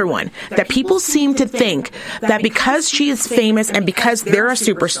 She's another one that people seem to think that because she is famous and because they're a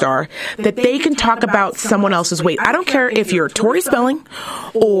superstar, that they can talk about someone else's weight. I don't care if you're Tori Spelling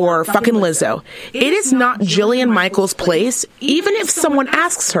or fucking Lizzo. It is not Jillian Michaels' place, even if someone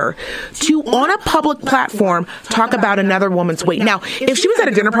asks her, to, on a public platform, talk about another woman's weight. Now, if she was at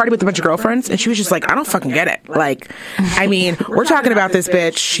a dinner party with a bunch of girlfriends and she was just like, I don't fucking get it. Like, I mean, we're talking about this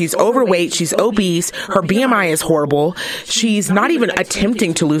bitch. She's overweight. She's obese. Her BMI is horrible. She's not even attempting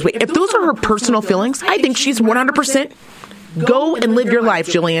to lose weight. If those are her personal feelings, I think she's 100%. Go and live your life,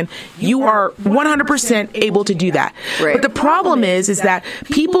 Jillian. You are 100% able to do that. Right. But the problem is that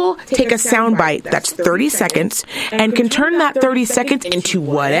people take a soundbite that's 30 seconds and can turn that 30 seconds into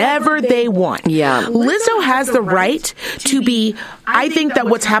whatever they want. Yeah. Lizzo has the right to be, I think that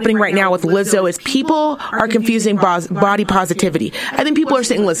what's happening right now with Lizzo is people are confusing body positivity. I think people are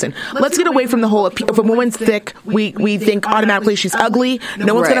saying, listen, let's get away from the whole, if a woman's thick, we think automatically she's ugly,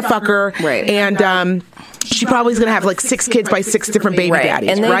 no one's going to fuck her, and she probably is going to have like 6 kids by 6 different baby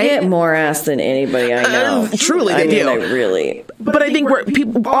daddies, and they right? get more ass than anybody I know. Truly, they do. Really. But I think where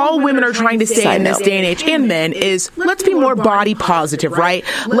all women are trying to say in this day and age, and men, is let's be more body positive, right?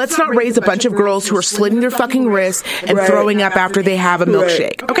 Let's not raise a bunch of girls who are slitting their fucking wrists and throwing up after they have a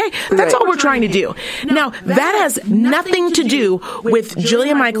milkshake. Okay, that's all we're trying to do. Now that has nothing to do with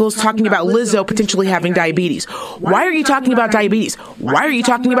Jillian Michaels talking about Lizzo potentially having diabetes. Why are you talking about diabetes? Why are you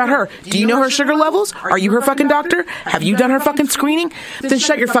talking about her? Do you know her sugar levels? Are you her fucking doctor? Have you done her fucking screening? Then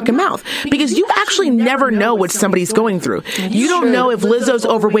shut your fucking mouth. Because you actually never know what somebody's going through. You don't know if Lizzo's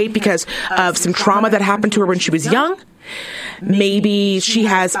overweight because of some trauma that happened to her when she was young. Maybe she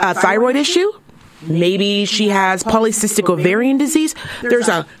has a thyroid issue. Maybe she has polycystic ovarian disease. There's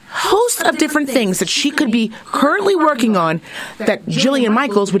a host of different things that she could be currently working on that Jillian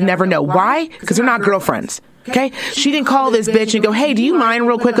Michaels would never know. Why? Because they're not girlfriends. Okay? She didn't call this bitch and go, hey, do you mind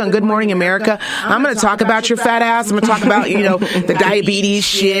real quick on Good Morning America? I'm going to talk about your fat ass. I'm going to talk about, the diabetes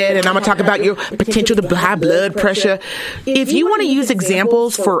shit. And I'm going to talk about your potential to high blood pressure. If you want to use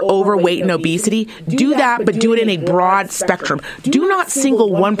examples for overweight and obesity, do that, but do it in a broad spectrum. Do not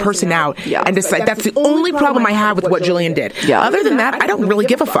single one person out and decide. That's the only problem I have with what Jillian did. Yeah. Other than that, I don't really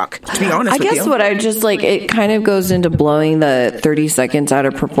give a fuck, to be honest with you. I guess what I just it kind of goes into blowing the 30 seconds out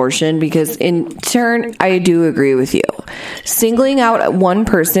of proportion, because in turn, I do agree with you. Singling out one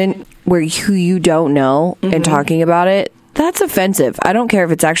person who you don't know and talking about it, that's offensive. I don't care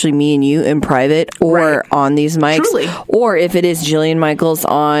if it's actually me and you in private or on these mics. Truly. Or if it is Jillian Michaels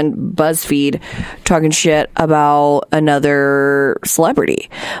on BuzzFeed talking shit about another celebrity.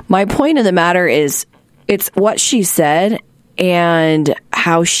 My point of the matter is, it's what she said and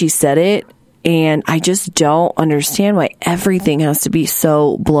how she said it. And I just don't understand why everything has to be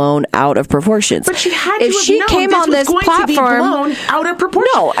so blown out of proportions. But she had to if have she known came this on was this going platform, to be blown out of proportion.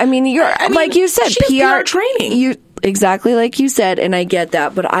 No, I mean, like you said, PR training. Exactly like you said, and I get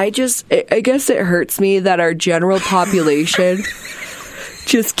that. But I guess it hurts me that our general population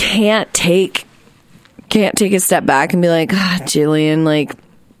just can't take a step back and be like, Jillian, like,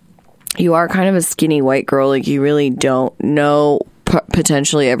 you are kind of a skinny white girl. Like, you really don't know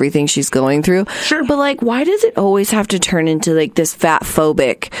potentially everything she's going through. Sure. But like, why does it always have to turn into like this fat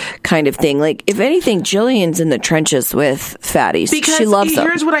phobic kind of thing? Like, if anything, Jillian's in the trenches with fatties. Because she loves them.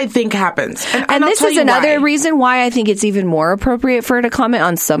 Here's what I think happens. And this is another reason why I think it's even more appropriate for her to comment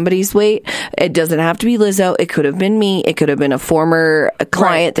on somebody's weight. It doesn't have to be Lizzo. It could have been me. It could have been a former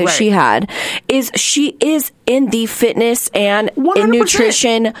client that she had. She is in the fitness and in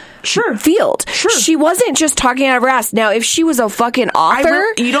nutrition field. Sure. She wasn't just talking out of her ass. Now, if she was a fucking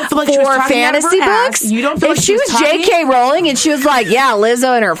author you don't feel like she was talking fantasy out of her books, ass. You don't feel if like she was J.K. Rowling and she was like, yeah,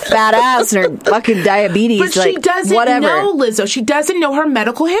 Lizzo and her fat ass and her fucking diabetes, but like, she doesn't know Lizzo. She doesn't know her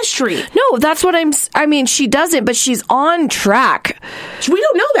medical history. No, that's what I mean, she doesn't, but she's on track. We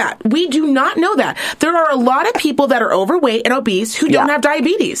don't know that. We do not know that. There are a lot of people that are overweight and obese who don't have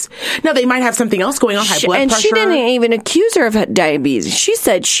diabetes. Now, they might have something else going on, high blood pressure. And she didn't even accuse her of diabetes. She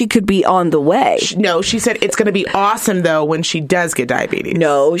said she could be on the way. No, she said it's going to be awesome, though, when she does get diabetes.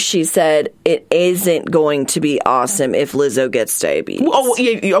 No, she said it isn't going to be awesome if Lizzo gets diabetes. Oh,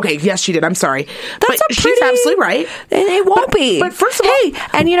 yeah, okay. Yes, she did. I'm sorry. She's absolutely right. And it won't be. But first of all,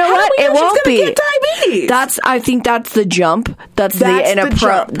 and you know what? It won't be. Get diabetes? I think that's the jump. That's the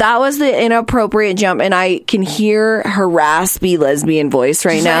the inappropriate jump, and I can hear her raspy lesbian voice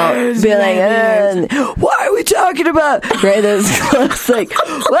right now, be like, "Why are we talking about?" Right? It's like,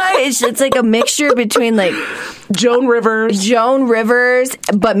 what? It's like a mixture between like Joan Rivers,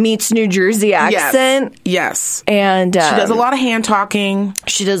 but meets New Jersey accent. Yes. And she does a lot of hand talking.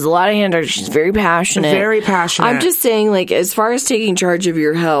 She's very passionate. Very passionate. I'm just saying, like, as far as taking charge of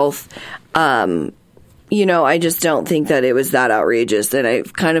your health, I just don't think that it was that outrageous. And I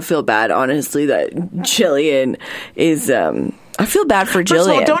kind of feel bad, honestly, that Jillian is... I feel bad for Jillian. First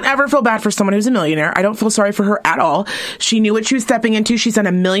of all, don't ever feel bad for someone who's a millionaire. I don't feel sorry for her at all. She knew what she was stepping into. She's done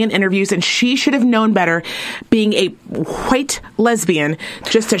a million interviews, and she should have known better being a white lesbian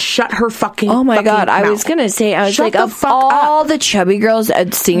just to shut her fucking Oh my God. mouth. I was going to say, of all the chubby girls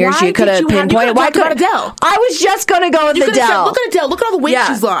and singers you could have pinpointed. Why could Adele? I was just going to go with Adele. Said, look at Adele. Look at all the weight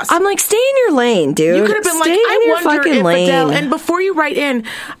she's lost. I'm like, stay in your lane, dude. You could have been like, I wonder if Adele. And before you write in,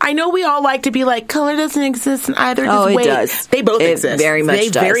 I know we all like to be like, color doesn't exist in either. It does. They both exist. Very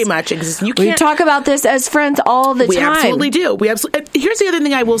much does. Very much exist. We talk about this as friends all the time. We absolutely do. Here's the other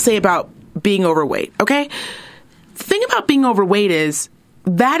thing I will say about being overweight, okay? The thing about being overweight is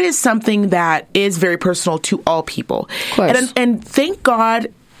that is something that is very personal to all people. Of course. And thank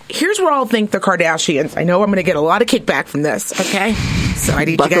God, here's where I'll thank the Kardashians. I know I'm going to get a lot of kickback from this, okay? So I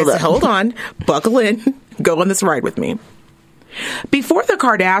need you guys to hold on, buckle in, go on this ride with me. Before the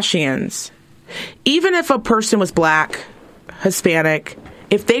Kardashians, even if a person was black, Hispanic,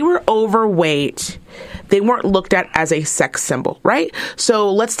 if they were overweight, they weren't looked at as a sex symbol, right?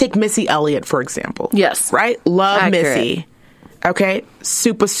 So let's take Missy Elliott, for example. Yes. Right? Love Accurate. Missy. Okay?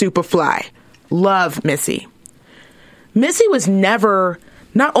 Super fly. Love Missy. Missy was never,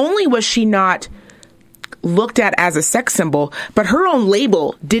 not only was she not looked at as a sex symbol, but her own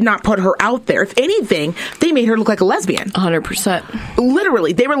label did not put her out there. If anything, they made her look like a lesbian. 100%.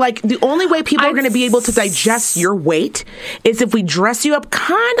 Literally. They were like, the only way people are going to be able to digest your weight is if we dress you up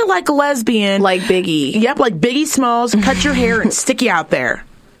kind of like a lesbian. Like Biggie. Yep, like Biggie Smalls, cut your hair and stick you out there.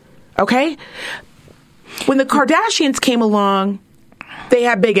 Okay? When the Kardashians came along, they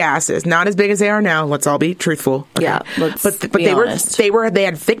had big asses. Not as big as they are now. Let's all be truthful. Okay? Yeah, but they honest. They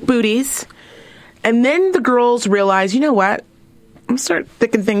had thick booties. And then the girls realized, you know what? I'm going to start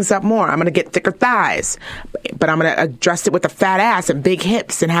thicking things up more. I'm going to get thicker thighs. But I'm going to adjust it with a fat ass and big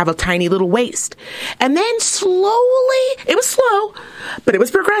hips and have a tiny little waist. And then slowly, it was slow, but it was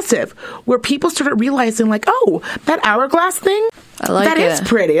progressive, where people started realizing, like, oh, that hourglass thing, I like that it. is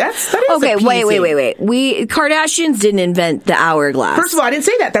pretty. That is okay, appeasing. wait. Kardashians didn't invent the hourglass. First of all, I didn't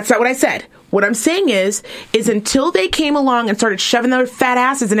say that. That's not what I said. What I'm saying is until they came along and started shoving their fat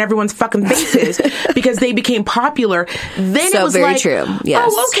asses in everyone's fucking faces because they became popular, then it was very like, true.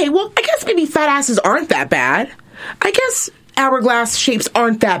 Yes. Oh, okay, well, I guess maybe fat asses aren't that bad. I guess hourglass shapes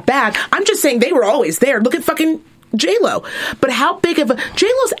aren't that bad. I'm just saying they were always there. Look at fucking J-Lo. But how big of a...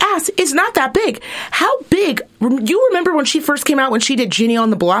 J-Lo's ass is not that big. How big... You remember when she first came out, when she did Genie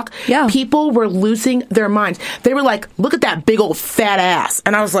on the Block? Yeah. People were losing their minds. They were like, look at that big old fat ass.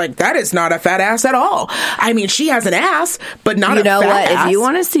 And I was like, that is not a fat ass at all. I mean, she has an ass, but not a fat ass. You know what? If you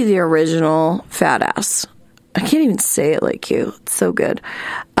want to see the original fat ass... I can't even say it like you. It's so good.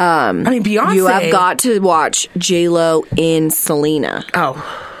 I mean, Beyonce... You have got to watch J-Lo in Selena.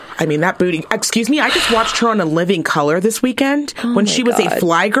 Oh... I mean, that booty... Excuse me, I just watched her on A Living Color this weekend when she was a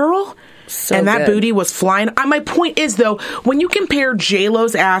fly girl. So and that good. booty was flying. My point is, though, when you compare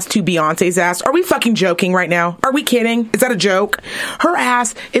J-Lo's ass to Beyonce's ass, are we fucking joking right now? Are we kidding? Is that a joke? Her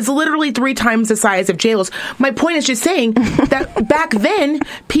ass is literally 3 times the size of J-Lo's. My point is just saying that back then,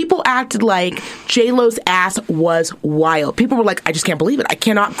 people acted like J-Lo's ass was wild. People were like, I just can't believe it. I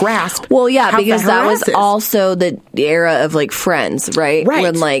cannot grasp. Well, yeah, because that was is. Also the era of, like, Friends, right? Right.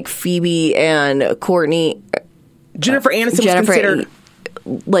 When, like, Phoebe and Courtney... Jennifer Aniston was considered...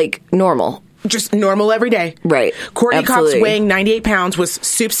 like normal. Just normal every day. Right. Courtney Cox weighing 98 pounds was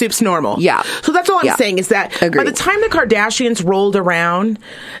soup's normal. Yeah. So that's all I'm saying is that by the time the Kardashians rolled around,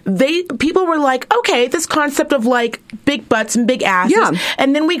 people were like, okay, this concept of like big butts and big asses. Yeah.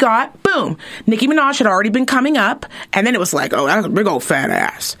 And then we got, boom, Nicki Minaj had already been coming up. And then it was like, oh, that's a big old fat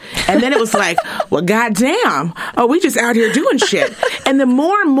ass. And then it was like, well, goddamn. Oh, we just out here doing shit. And the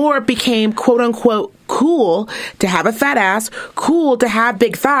more and more it became quote unquote cool to have a fat ass, cool to have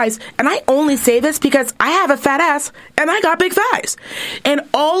big thighs. And I only say this because I have a fat ass and I got big thighs. And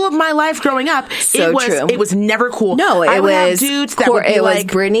all of my life growing up, it was never cool. No, I would have dudes that would be it like,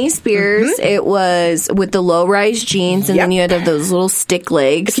 was Britney Spears. Mm-hmm. It was with the low-rise jeans, and then you had those little stick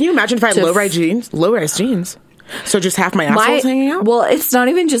legs. Can you imagine if I had low-rise jeans? Low-rise jeans. So just half my asshole's hanging out? Well, it's not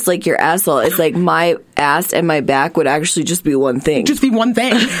even just like your asshole. It's like my ass and my back would actually just be one thing. Just be one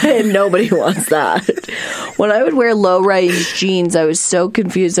thing. And nobody wants that. When I would wear low-rise jeans, I was so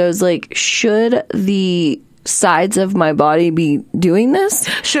confused. I was like, should the sides of my body be doing this?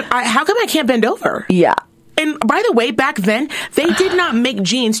 How come I can't bend over? Yeah. And by the way, back then, they did not make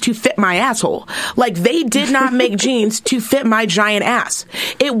jeans to fit my asshole. Like, they did not make jeans to fit my giant ass.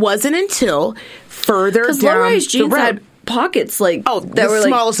 It wasn't until further down low-rise jeans the road. had pockets that the were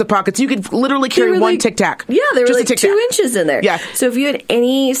smallest of pockets. You could literally carry one Tic Tac. Yeah, they were just like 2 inches in there. Yeah. So if you had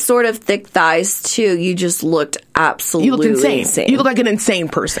any sort of thick thighs too, you just looked absolutely You looked insane. You look like an insane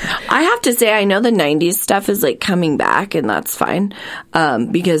person. I have to say, I know the 90s stuff is like coming back, and that's fine,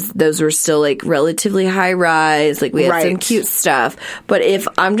 because those were still like relatively high rise. Like we had some cute stuff. But if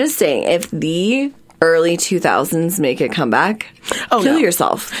the early 2000s make a comeback, kill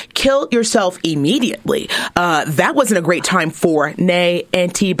yourself. Kill yourself immediately. That wasn't a great time for nay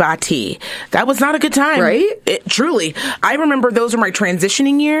antibody. That was not a good time. Right? Truly. I remember those were my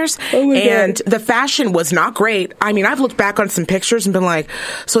transitioning years, and the fashion was not great. I mean, I've looked back on some pictures and been like,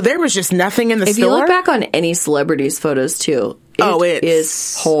 so there was just nothing in the store? If you look back on any celebrities' photos too, it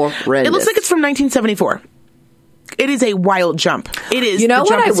is horrendous. It looks like it's from 1974. It is a wild jump. It is. You know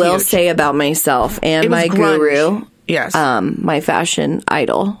what I will say about myself and my guru? Yes. My fashion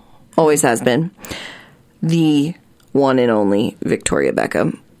idol, always has been, the one and only Victoria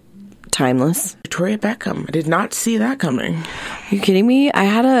Beckham. Timeless. Victoria Beckham. I did not see that coming. Are you kidding me? I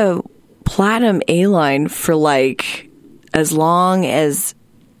had a platinum A-line for like as long as...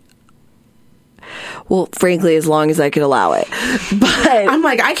 Well, frankly, as long as I could allow it. But I'm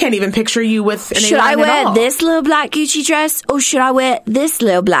like, I can't even picture you with an should I at wear all. this little black Gucci dress, or should I wear this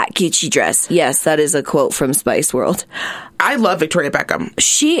little black Gucci dress? Yes, that is a quote from Spice World. I love Victoria Beckham.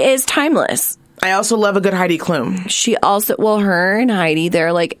 She is timeless. I also love a good Heidi Klum. She also, her and Heidi,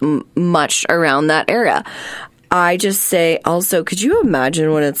 they're like much around that era. I just say, also, could you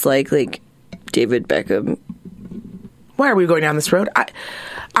imagine what it's like David Beckham? Why are we going down this road?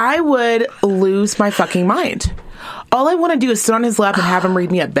 I would lose my fucking mind. All I want to do is sit on his lap and have him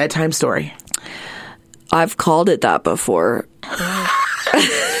read me a bedtime story. I've called it that before.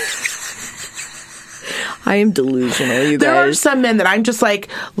 I am delusional, you guys. There are some men that I'm just like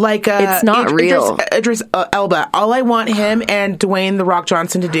it's not real. Idris Elba. All I want him and Dwayne The Rock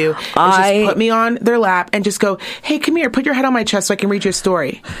Johnson to do is just put me on their lap and just go, hey, come here, put your head on my chest so I can read you a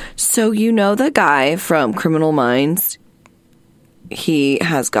story. So you know the guy from Criminal Minds? He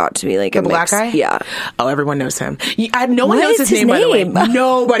has got to be like the black guy? Yeah. Oh, everyone knows him. No one knows his name, by the way.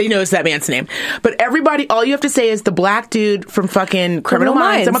 Nobody knows that man's name. But everybody, all you have to say is the black dude from fucking Criminal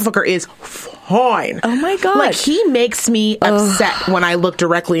Minds. That motherfucker is fine. Oh my God. Like, he makes me upset when I look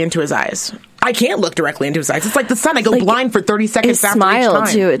directly into his eyes. I can't look directly into his eyes. It's like the sun. I go blind for 30 seconds after each time. His smile,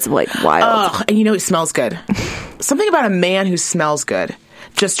 too. It's like wild. And you know he smells good. Something about a man who smells good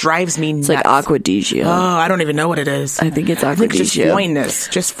just drives me nuts. It's like aquadesia. Oh, I don't even know what it is. I think it's aquadesia. I think just foiness.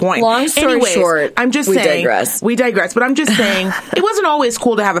 Just foin. Long story short, I'm just saying. We digress. But I'm just saying, it wasn't always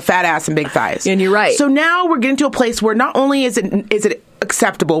cool to have a fat ass and big thighs. And you're right. So now we're getting to a place where not only is it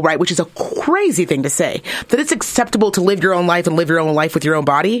acceptable, right, which is a crazy thing to say, that it's acceptable to live your own life and live your own life with your own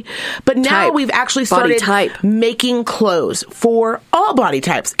body, but now we've actually started making clothes for all body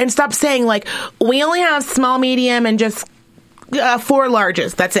types, and stop saying like, we only have small, medium, and just 4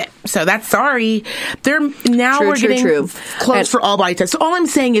 larges. That's it. So that's sorry. We're getting clothes for all body types. So all I'm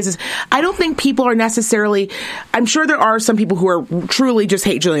saying is I don't think people are necessarily, I'm sure there are some people who are truly just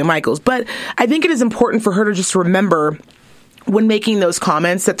hate Jillian Michaels, but I think it is important for her to just remember when making those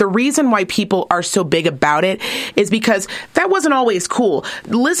comments that the reason why people are so big about it is because that wasn't always cool.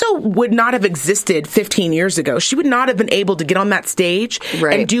 Lizzo would not have existed 15 years ago. She would not have been able to get on that stage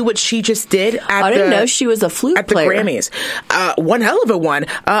and do what she just did I didn't know she was a flute player. The Grammys. One hell of a one.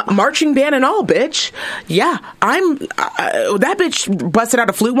 Marching band and all, bitch. Yeah, that bitch busted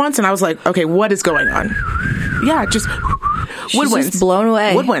out a flute once and I was like, okay, what is going on? Yeah, just woodwinds. Just blown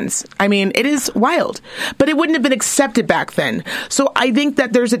away. Woodwinds. I mean, it is wild. But it wouldn't have been accepted back then. So I think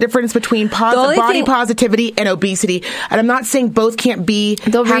that there's a difference between body positivity and obesity. And I'm not saying both can't be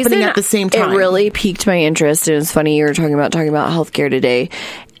happening at the same time. It really piqued my interest. And it's funny you were talking about healthcare today.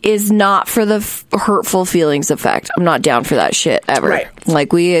 Is not for the hurtful feelings effect. I'm not down for that shit ever. Right.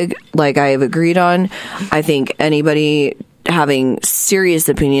 Like I have agreed on. I think anybody having serious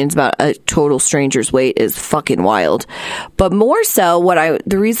opinions about a total stranger's weight is fucking wild. But more so,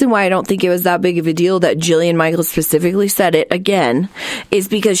 the reason why I don't think it was that big of a deal that Jillian Michaels specifically said it again is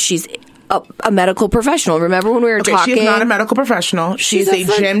because she's a medical professional. Remember when we were talking? She is not a medical professional. She's a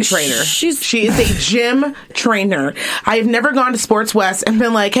gym trainer. She is a gym trainer. I have never gone to Sports West and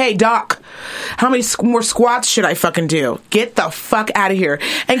been like, hey, doc, how many more squats should I fucking do? Get the fuck out of here.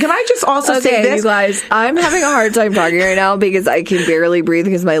 And can I just also say this? You guys, I'm having a hard time talking right now because I can barely breathe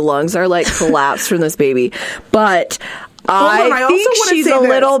because my lungs are like collapsed from this baby. But I think she's a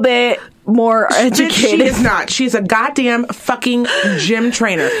little bit more educated. She is not. She's a goddamn fucking gym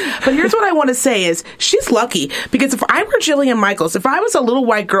trainer. But here's what I want to say is she's lucky, because if I were Jillian Michaels, if I was a little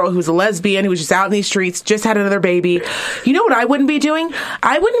white girl who's a lesbian who was just out in these streets, just had another baby, you know what I wouldn't be doing?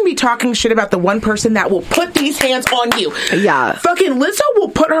 I wouldn't be talking shit about the one person that will put these hands on you. Yeah. Fucking Lizzo will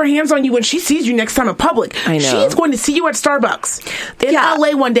put her hands on you when she sees you next time in public. I know. She is going to see you at Starbucks in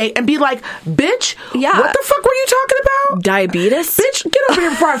LA one day and be like, bitch, what the fuck were you talking about? Diabetes? Bitch, get over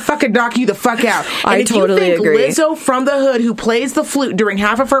here before I fucking knock you the fuck out. And I totally agree. Lizzo from the hood, who plays the flute during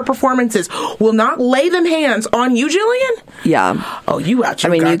half of her performances, will not lay them hands on you, Jillian? Yeah. Oh, you out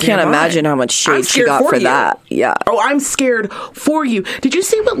your you can't imagine how much shade she got for that. Yeah. Oh, I'm scared for you. Did you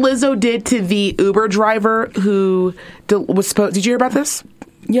see what Lizzo did to the Uber driver who was supposed... Did you hear about this?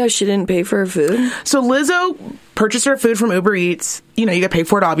 Yeah, she didn't pay for her food. So Lizzo purchased her food from Uber Eats. You know, you got to pay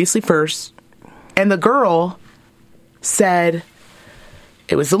for it obviously first. And the girl said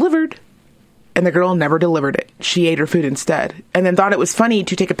it was delivered. And the girl never delivered it. She ate her food instead. And then thought it was funny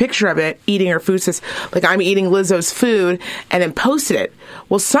to take a picture of it, eating her food, says, like, I'm eating Lizzo's food, and then posted it.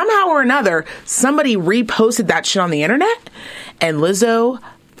 Well, somehow or another, somebody reposted that shit on the internet, and Lizzo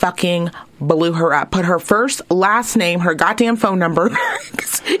fucking blew her up. Put her first, last name, her goddamn phone number,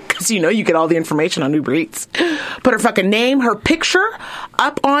 because you know you get all the information on Uber Eats. Put her fucking name, her picture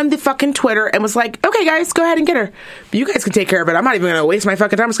up on the fucking Twitter, and was like, okay, guys, go ahead and get her. You guys can take care of it. I'm not even going to waste my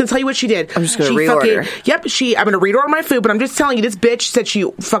fucking time. I'm just going to tell you what she did. I'm just going to reorder. I'm going to reorder my food, but I'm just telling you, this bitch said she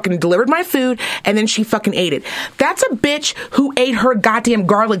fucking delivered my food, and then she fucking ate it. That's a bitch who ate her goddamn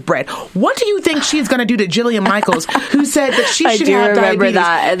garlic bread. What do you think she's going to do to Jillian Michaels, who said that she should have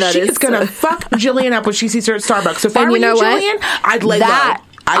diabetes? That she is going to fuck Jillian up when she sees her at Starbucks. So if I were you, Jillian, I'd lay low.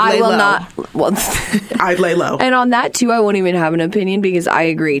 I'd lay low. And on that too, I won't even have an opinion, because I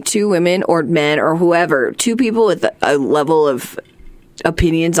agree. Two women or men or whoever, two people with a level of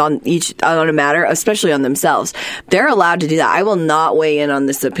opinions on a matter, especially on themselves, they're allowed to do that. I will not weigh in on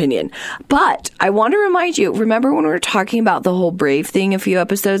this opinion. But I want to remind you, remember when we were talking about the whole Brave thing a few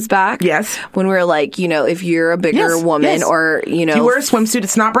episodes back? Yes. When we were like, if you're a bigger woman or, if you wear a swimsuit,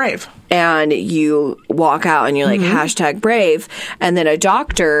 it's not brave. And you walk out and you're like, hashtag brave. And then a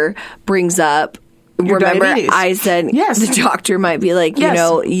doctor brings up, remember, diabetes. I said, yes, the doctor might be like,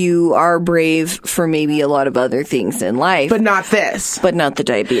 you are brave for maybe a lot of other things in life. But not this. But not the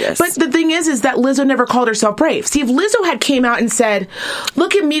diabetes. But the thing is that Lizzo never called herself brave. See, if Lizzo had came out and said,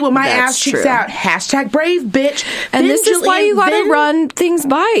 look at me with my ass cheeks out, hashtag brave, bitch. And this is why you gotta run things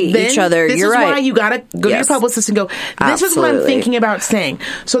by each other. This is why you gotta go to your publicist and go, this is what I'm thinking about saying.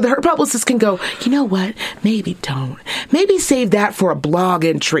 So her publicist can go, you know what? Maybe don't. Maybe save that for a blog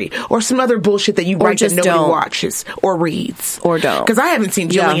entry or some other bullshit that you write that nobody watches or reads. Or don't. Because I haven't seen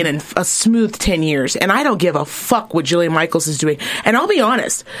Jillian in a smooth 10 years, and I don't give a fuck what Jillian Michaels is doing. And I'll be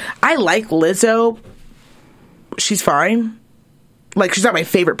honest, I like Lizzo. She's fine. Like, she's not my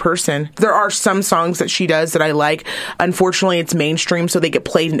favorite person. There are some songs that she does that I like. Unfortunately, it's mainstream, so they get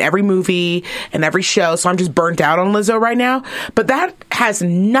played in every movie and every show, so I'm just burnt out on Lizzo right now. But that has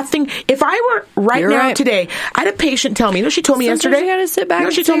nothing... If I were today, I had a patient tell me, you know what she told me yesterday? You gotta sit back. You know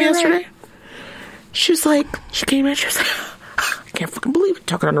what she told me yesterday? Right. She was like, she came in, she was like, I can't fucking believe it,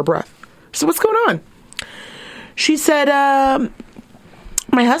 talking under her breath. So what's going on? She said,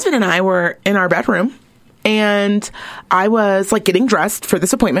 my husband and I were in our bedroom, and I was like getting dressed for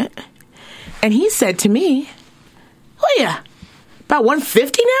this appointment, and he said to me, oh yeah, about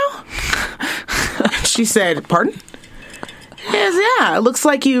 150 now? She said, pardon? Yeah, it looks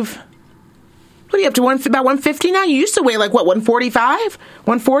like what are you up to, about 150 now? You used to weigh like, what, 145?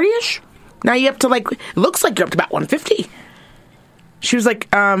 140-ish? Now you're up to it looks like you're up to about 150. She was like,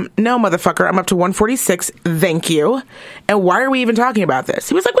 no, motherfucker, I'm up to 146. Thank you. And why are we even talking about this?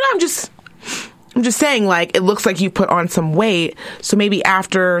 He was like, well, I'm just saying, like, it looks like you put on some weight. So maybe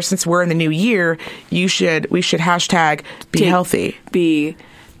since we're in the new year, we should hashtag be healthy.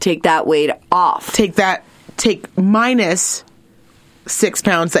 Take that weight off. Take minus 6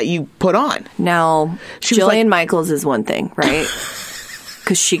 pounds that you put on. Now, Jillian Michaels is one thing, right?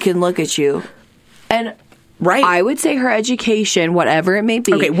 Because she can look at you. And I would say her education, whatever it may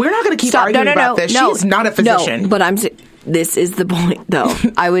be. Okay, we're not going to keep arguing about this. She's not a physician. No, but This is the point, though.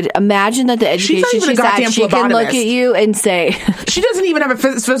 I would imagine that the education She's not even a goddamn she can look phlebotomist. at you and say... She doesn't even have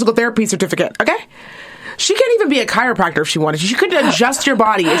a physical therapy certificate, okay? She can't even be a chiropractor if she wanted to. She could adjust your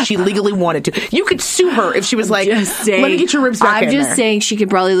body if she legally wanted to. You could sue her if she was like, let me get your ribs back in there. I'm just saying she could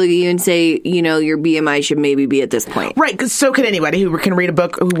probably look at you and say, your BMI should maybe be at this point. Right, because so can anybody who can read a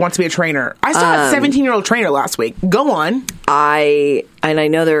book who wants to be a trainer. I saw a 17-year-old trainer last week. Go on. I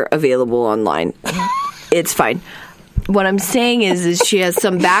know they're available online. It's fine. What I'm saying is she has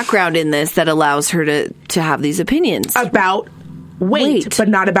some background in this that allows her to have these opinions. About weight, but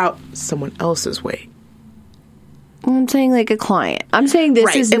not about someone else's weight. I'm saying like a client. I'm saying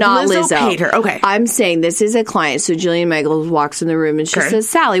this is not Lizzo. Paid her. Okay. I'm saying this is a client. So Jillian Michaels walks in the room and she says,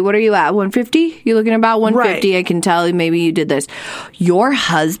 Sally, what are you at? 150? You looking about 150? Right. I can tell maybe you did this. Your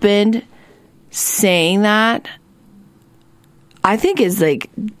husband saying that, I think is like,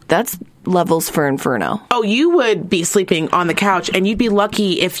 that's levels for Inferno. Oh, you would be sleeping on the couch and you'd be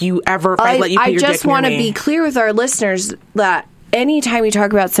lucky if you ever let you put your dick near me. I just want to be clear with our listeners that anytime we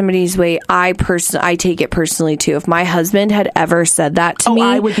talk about somebody's weight, I take it personally too. If my husband had ever said that to me,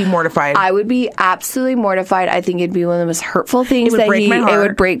 I would be mortified. I would be absolutely mortified. I think it'd be one of the most hurtful things it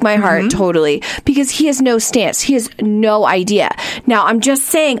would break my heart totally, because he has no stance. He has no idea. Now, I'm just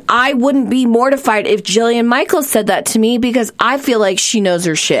saying I wouldn't be mortified if Jillian Michaels said that to me, because I feel like she knows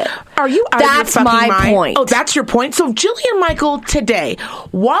her shit. Are you out That's of your my mind? point. Oh, that's your point. So Jillian Michael today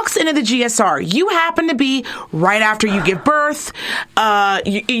walks into the GSR. You happen to be right after you give birth.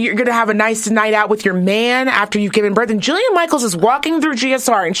 You're going to have a nice night out with your man after you've given birth. And Jillian Michaels is walking through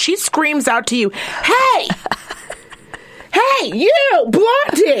GSR and she screams out to you, hey, hey, you,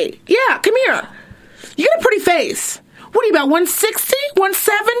 Blondie. Yeah, come here. You got a pretty face. What are you, about 160,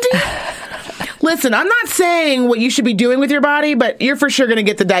 170? Listen, I'm not saying what you should be doing with your body, but you're for sure going to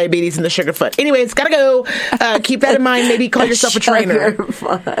get the diabetes and the sugar foot. Anyways, gotta go. Keep that in mind. Maybe call yourself a trainer.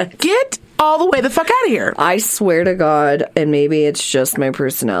 Get all the way the fuck out of here. I swear to God, and maybe it's just my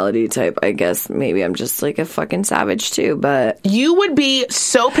personality type. I guess maybe I'm just like a fucking savage too, but... You would be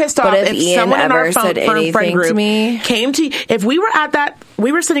so pissed off if Ian someone in our said anything friend group to me, came to... If we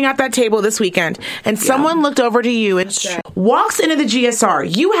were sitting at that table this weekend, and someone looked over to you and walks into the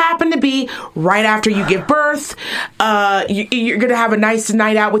GSR. You happen to be right after you give birth. You're going to have a nice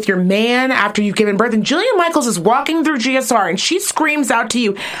night out with your man after you've given birth. And Jillian Michaels is walking through GSR, and she screams out to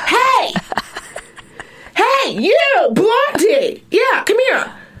you, hey! Hey, you, Blondie. Yeah, come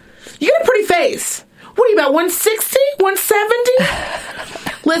here. You got a pretty face. What are you, about 160,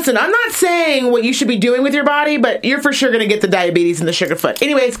 170? Listen, I'm not saying what you should be doing with your body, but you're for sure going to get the diabetes and the sugar foot.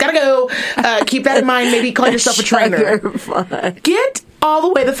 Anyways, gotta go. Keep that in mind. Maybe call yourself a trainer. Get all the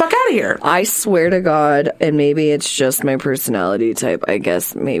way the fuck out of here. I swear to God, and maybe it's just my personality type. I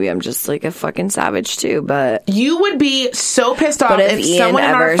guess maybe I'm just like a fucking savage too, but... You would be so pissed off if Ian someone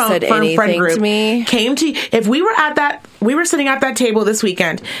in our said friend group to me, came to... If we were sitting at that table this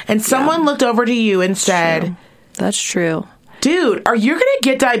weekend, and someone looked over to you and said... That's true. Dude, are you going to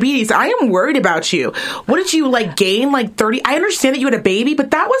get diabetes? I am worried about you. What did you, gain, 30? I understand that you had a baby, but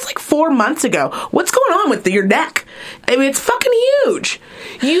that was, 4 months ago. What's going on with your neck? I mean, it's fucking huge.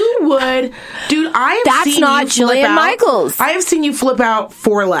 You would... Dude, That's not Jillian Michaels. I have seen you flip out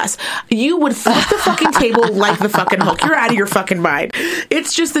for less. You would flip the fucking table like the fucking Hulk. You're out of your fucking mind.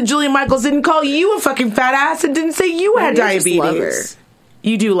 It's just that Jillian Michaels didn't call you a fucking fat ass and didn't say you had diabetes. Love her.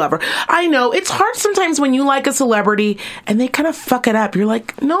 You do love her. I know. It's hard sometimes when you like a celebrity and they kind of fuck it up. You're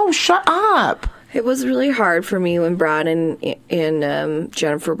like, no, shut up. It was really hard for me when Brad and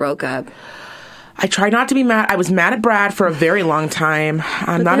Jennifer broke up. I try not to be mad. I was mad at Brad for a very long time.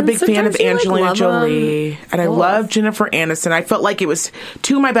 I'm not a big fan of Angelina Jolie. And I love Jennifer Aniston. I felt like it was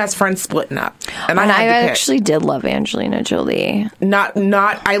two of my best friends splitting up. And I actually did love Angelina Jolie.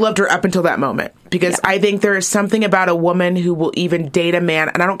 I loved her up until that moment. Because I think there is something about a woman who will even date a man,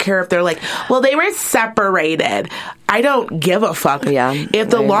 and I don't care if they're like, well, they were separated. I don't give a fuck. Yeah, if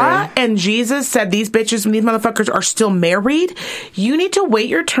the law and Jesus said these bitches and these motherfuckers are still married, you need to wait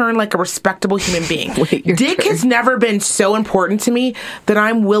your turn like a respectable human being. Dick has never been so important to me that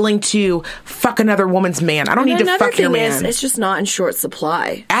I'm willing to fuck another woman's man. I don't need to fuck your man. It's just not in short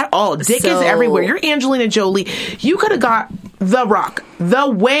supply. At all. Dick is everywhere. You're Angelina Jolie. You could have got The Rock,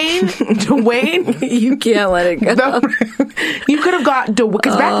 Dwayne. You can't let it go. You could have got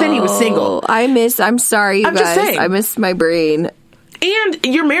because back then he was single. I'm sorry, you guys. Just saying. I missed my brain. And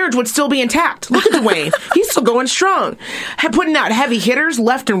your marriage would still be intact. Look at Dwayne. He's still going strong. Putting out heavy hitters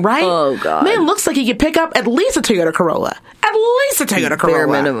left and right. Oh, God. Man, looks like he could pick up at least a Toyota Corolla. At least a Toyota Corolla. Bare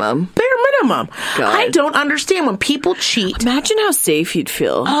minimum. God. I don't understand when people cheat. Imagine how safe you'd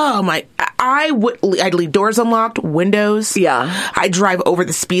feel. Oh, my. I'd leave doors unlocked, windows. Yeah. I drive over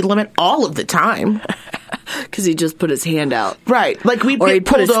the speed limit all of the time. Because he just put his hand out. Right. Like we'd or get he'd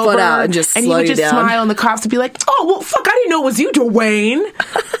put pulled his over foot out and just slow he would you just down. smile, and the cops would be like, "Oh, well, fuck, I didn't know it was you, Dwayne.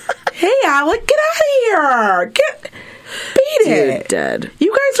 Hey, Alec, get out of here. Beat it. Dude, dead.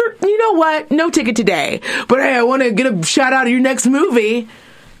 You guys are, you know what? No ticket today. But hey, I want to get a shout out of your next movie."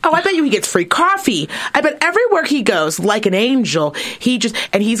 Oh, I bet you he gets free coffee. I bet everywhere he goes, like an angel,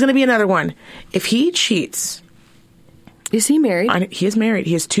 and he's going to be another one. If he cheats... Is he married? He is married.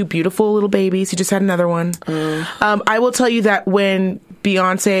 He has 2 beautiful little babies. He just had another one. I will tell you that when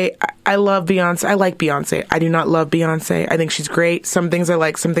Beyonce... I love Beyonce. I like Beyonce. I do not love Beyonce. I think she's great. Some things I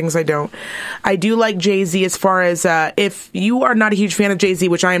like, some things I don't. I do like Jay-Z as far as... if you are not a huge fan of Jay-Z,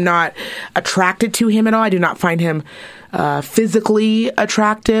 which I am not attracted to him at all, I do not find him... physically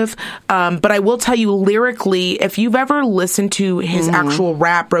attractive. But I will tell you lyrically, if you've ever listened to his actual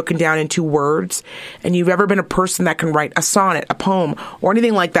rap broken down into words, and you've ever been a person that can write a sonnet, a poem, or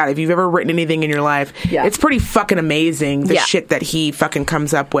anything like that, if you've ever written anything in your life, it's pretty fucking amazing, the shit that he fucking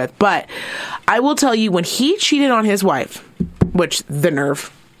comes up with. But I will tell you, when he cheated on his wife, which, the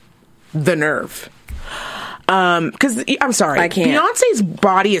nerve. Because I'm sorry, I can't. Beyonce's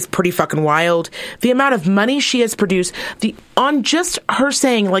body is pretty fucking wild. The amount of money she has produced, on just her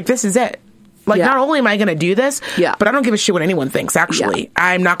saying, like, this is it. Like, not only am I going to do this, but I don't give a shit what anyone thinks, actually.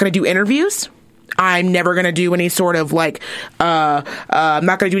 I'm not going to do interviews. I'm never going to do any sort of, like, I'm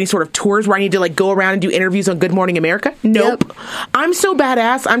not going to do any sort of tours where I need to, like, go around and do interviews on Good Morning America. Nope. Yep. I'm so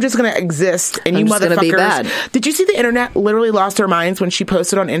badass. I'm just going to exist. And you motherfuckers. Be bad. Did you see the internet literally lost their minds when she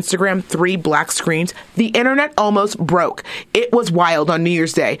posted on Instagram 3 black screens? The internet almost broke. It was wild on New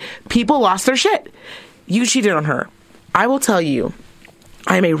Year's Day. People lost their shit. You cheated on her. I will tell you,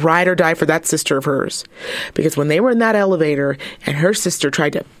 I am a ride or die for that sister of hers. Because when they were in that elevator and her sister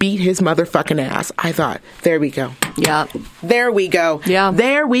tried to beat his motherfucking ass, I thought, there we go. Yeah. There we go. Yeah.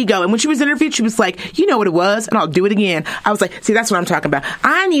 There we go. And when she was interviewed, she was like, you know what it was, and I'll do it again. I was like, see, that's what I'm talking about.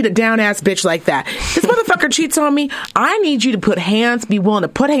 I need a down-ass bitch like that. This motherfucker cheats on me. I need you to be willing to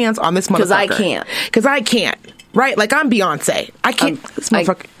put hands on this motherfucker. Because I can't. Right? Like, I'm Beyonce. I can't. This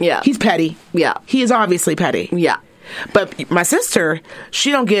motherfucker, he's petty. Yeah. He is obviously petty. Yeah. But my sister,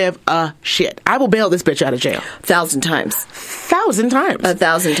 she don't give a shit. I will bail this bitch out of jail. 1,000 times. 1,000 times.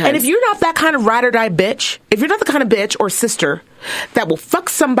 1,000 times. And if you're not that kind of ride or die bitch, if you're not the kind of bitch or sister that will fuck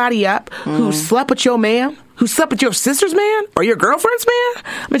somebody up who slept with your man, who slept with your sister's man or your girlfriend's man,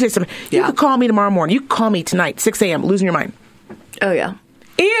 let me tell you something. You can call me tomorrow morning. You can call me tonight, 6 a.m., losing your mind. Oh, yeah.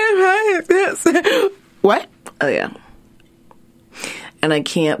 What? Oh, yeah. And I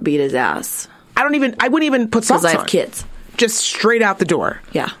can't beat his ass. I wouldn't even put socks on. Because I have kids. Just straight out the door.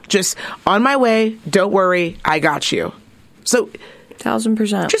 Yeah. Just on my way. Don't worry. I got you. So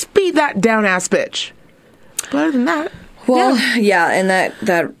 1,000%. Just be that down ass bitch. But other than that. Well, yeah, and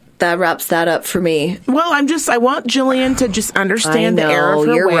that wraps that up for me. Well, I want Jillian to just understand the error of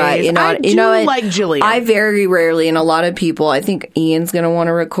her you're ways. Right. I do like Jillian. I very rarely, and a lot of people, I think Ian's going to want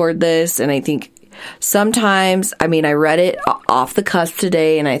to record this, and I think sometimes, I read it off the cusp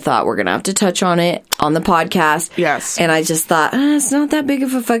today, and I thought we're going to have to touch on it on the podcast. Yes. And I just thought, it's not that big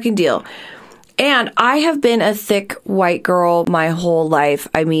of a fucking deal. And I have been a thick white girl my whole life.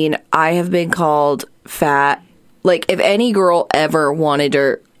 I have been called fat. Like, if any girl ever wanted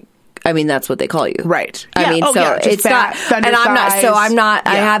her, that's what they call you. Right. So it's fat, not, and I'm not,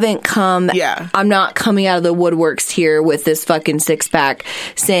 I haven't come, I'm not coming out of the woodworks here with this fucking 6-pack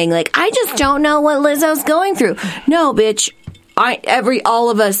saying, like, I just don't know what Lizzo's going through. No, bitch. All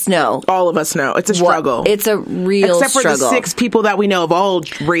of us know. All of us know. It's a struggle. It's a real struggle. Except for the 6 people that we know of all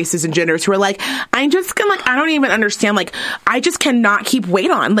races and genders who are like, I don't even understand. Like, I just cannot keep weight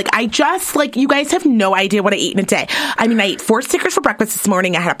on. Like, you guys have no idea what I eat in a day. I ate 4 Snickers for breakfast this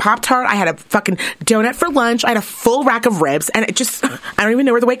morning. I had a Pop-Tart. I had a fucking donut for lunch. I had a full rack of ribs. And I don't even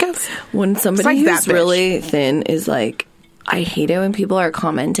know where the weight goes. When somebody who's really thin is like, I hate it when people are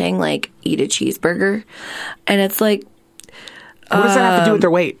commenting, like, eat a cheeseburger. And it's like, what does that have to do with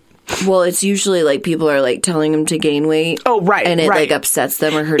their weight? Well, it's usually like people are like telling them to gain weight. Oh, right. And it like upsets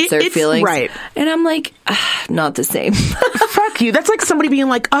them or hurts their feelings. Right. And I'm like, not the same. Fuck you. That's like somebody being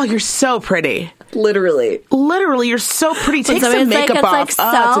like, oh, you're so pretty. Literally, you're so pretty. Take some somebody's makeup it's off. like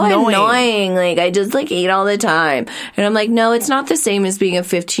so it's annoying. Like, I just like eat all the time. And I'm like, no, it's not the same as being a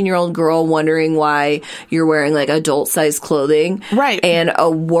 15-year-old girl wondering why you're wearing like adult sized clothing. Right. In a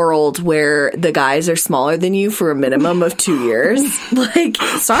world where the guys are smaller than you for a minimum of 2 years. Like,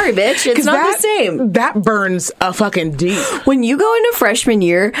 sorry, bitch. It's not the same. That burns a fucking deep. When you go into freshman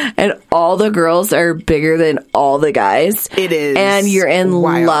year and all the girls are bigger than all the guys. It is. And you're in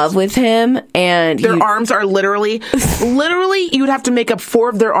wild. love with him. And their arms are literally, you would have to make up 4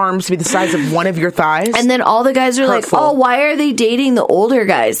 of their arms to be the size of one of your thighs. And then all the guys are Hurtful. like, oh, why are they dating the older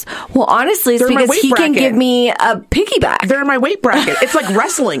guys? Well, honestly, it's because he can give me a piggyback. They're in my weight bracket. It's like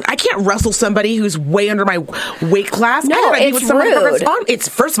wrestling. I can't wrestle somebody who's way under my weight class. No, it's rude.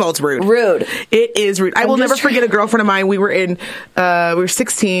 First of all, it's rude. Rude. It is rude. I will never forget a girlfriend of mine. We were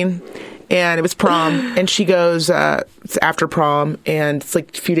 16. And it was prom, and she goes, it's after prom, and it's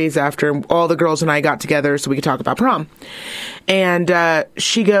like a few days after, and all the girls and I got together so we could talk about prom. And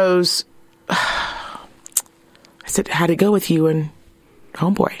she goes, I said, how'd it go with you and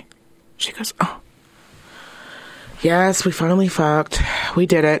homeboy? She goes, oh, yes, we finally fucked. We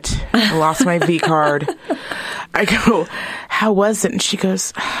did it. I lost my V card. I go, how was it? And she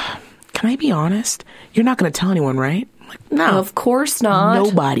goes, can I be honest? You're not going to tell anyone, right? I'm like, no. Of course not.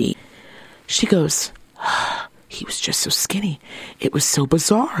 Nobody. She goes, he was just so skinny. It was so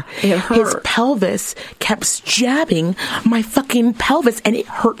bizarre. It hurt. His pelvis kept jabbing my fucking pelvis, and it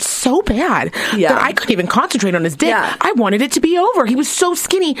hurt so bad that I couldn't even concentrate on his dick. Yeah. I wanted it to be over. He was so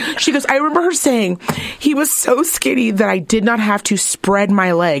skinny. She goes, I remember her saying, he was so skinny that I did not have to spread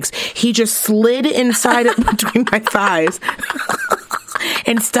my legs. He just slid inside it between my thighs.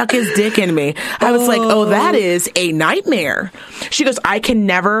 And stuck his dick in me. I was like, oh, that is a nightmare. She goes, I can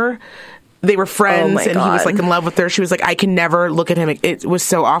never... They were friends, and he was like in love with her. She was like, I can never look at him. It was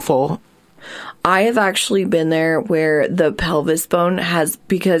so awful. I have actually been there where the pelvis bone has,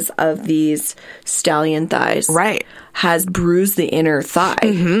 because of these stallion thighs, right, has bruised the inner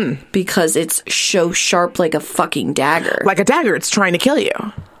thigh because it's so sharp like a fucking dagger. Like a dagger. It's trying to kill you.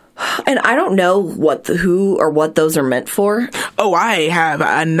 And I don't know who or what those are meant for. Oh, I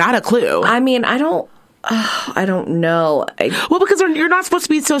have not a clue. I mean, I don't know. Well, because you're not supposed to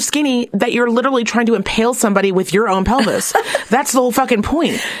be so skinny that you're literally trying to impale somebody with your own pelvis. That's the whole fucking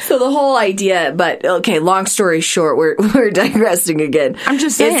point. So the whole idea, but okay, long story short, we're digressing again. I'm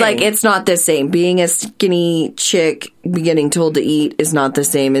just saying. It's like, it's not the same. Being a skinny chick getting told to eat is not the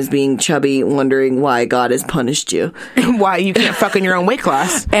same as being chubby wondering why God has punished you. And why you can't fuck in your own weight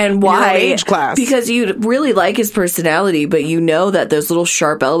class. And why. Your own age class. Because you really like his personality, but you know that those little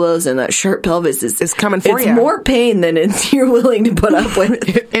sharp elbows and that sharp pelvis is coming for you. It's more pain than you're willing to put up with.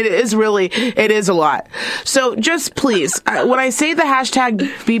 It is a lot. So just please, when I say the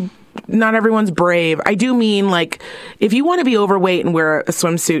hashtag be not everyone's brave, I do mean, like, if you want to be overweight and wear a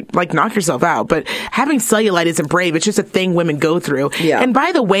swimsuit, like, knock yourself out. But having cellulite isn't brave. It's just a thing women go through. Yeah. And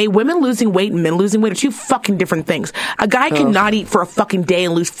by the way, women losing weight and men losing weight are 2 fucking different things. A guy cannot eat for a fucking day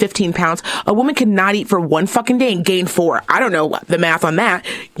and lose 15 pounds. A woman cannot eat for 1 fucking day and gain 4. I don't know the math on that.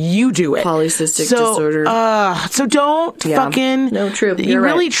 You do it. Polycystic disorder. So don't fucking... No, true. You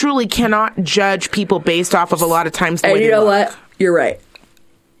really, truly cannot judge people based off of a lot of times the way And they you know look. what? You're right.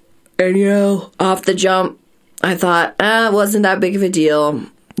 And you know, off the jump, I thought, it wasn't that big of a deal.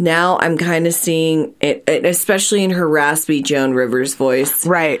 Now I'm kind of seeing it, especially in her raspy Joan Rivers voice.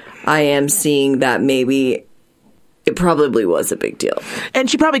 Right. I am seeing that maybe it probably was a big deal. And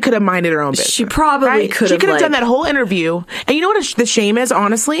she probably could have minded her own business. She probably could have. She could have done that whole interview. And you know what the shame is,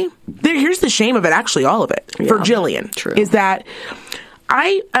 honestly? Here's the shame of it, actually, all of it. Yeah, for Jillian. True. Is that...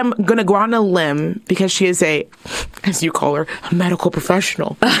 I am going to go out on a limb because she is a, as you call her, a medical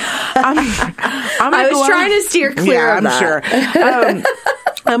professional. I was trying to steer clear of that. Sure.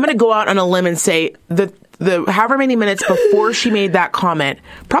 I'm going to go out on a limb and say the however many minutes before she made that comment,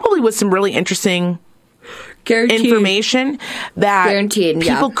 probably with some really interesting information that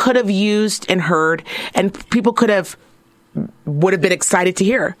people could have used and heard, and people would have been excited to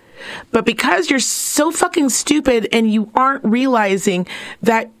hear. But because you're so fucking stupid and you aren't realizing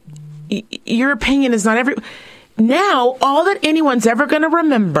that your opinion is not now all that anyone's ever going to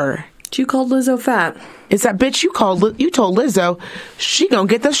remember. You called Lizzo fat. Is that bitch you told Lizzo she gonna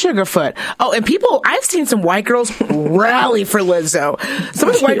get the Sugarfoot. Oh, and I've seen some white girls rally for Lizzo. Some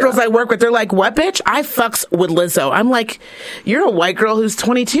of the white girls I work with, they're like, what, bitch? I fucks with Lizzo. I'm like, you're a white girl who's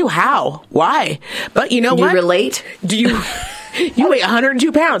 22. How? Why? But you know what? Do you relate? Do you... You weigh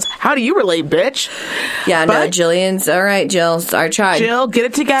 102 pounds. How do you relate, bitch? Yeah, no, Jillian's all right, Jill. I tried. Jill, get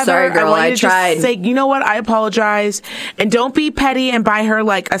it together. Sorry, girl, I tried. Just say, you know what? I apologize. And don't be petty and buy her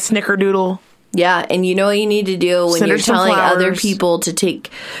like a snickerdoodle. Yeah, and you know what you need to do when Send her you're some telling other flowers. people to take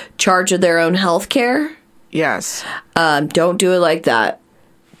charge of their own health care? Yes. Don't do it like that.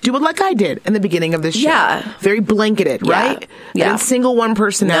 Do it like I did in the beginning of this show. Yeah. Very blanketed, right? Yeah. I didn't single one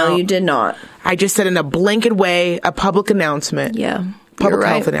person out. No, you did not. I just said in a blanket way, a public announcement. Yeah. Public You're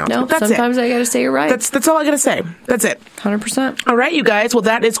health right. announcement. No, That's sometimes it. I gotta say you're right. That's all I gotta say. That's it. 100%. All right, you guys. Well,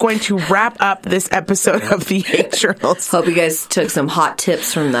 that is going to wrap up this episode of the Hate Journals. Hope you guys took some hot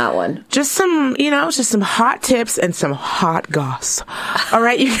tips from that one. Just some, just some hot tips and some hot goss. All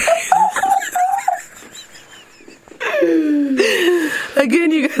right, you guys.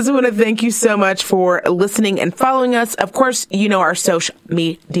 Again, you guys, I want to thank you so much for listening and following us. Of course, our social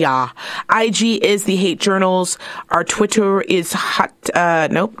media. IG is the Hate Journals. Our Twitter is hot.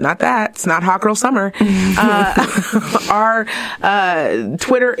 Nope, not that. It's not Hot Girl Summer. Our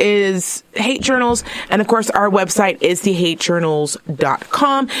Twitter is Hate Journals. And of course, our website is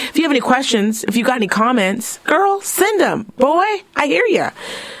thehatejournals.com. If you have any questions, if you got any comments, girl, send them. Boy, I hear ya.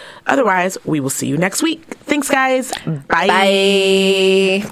 Otherwise, we will see you next week. Thanks, guys. Bye. Bye.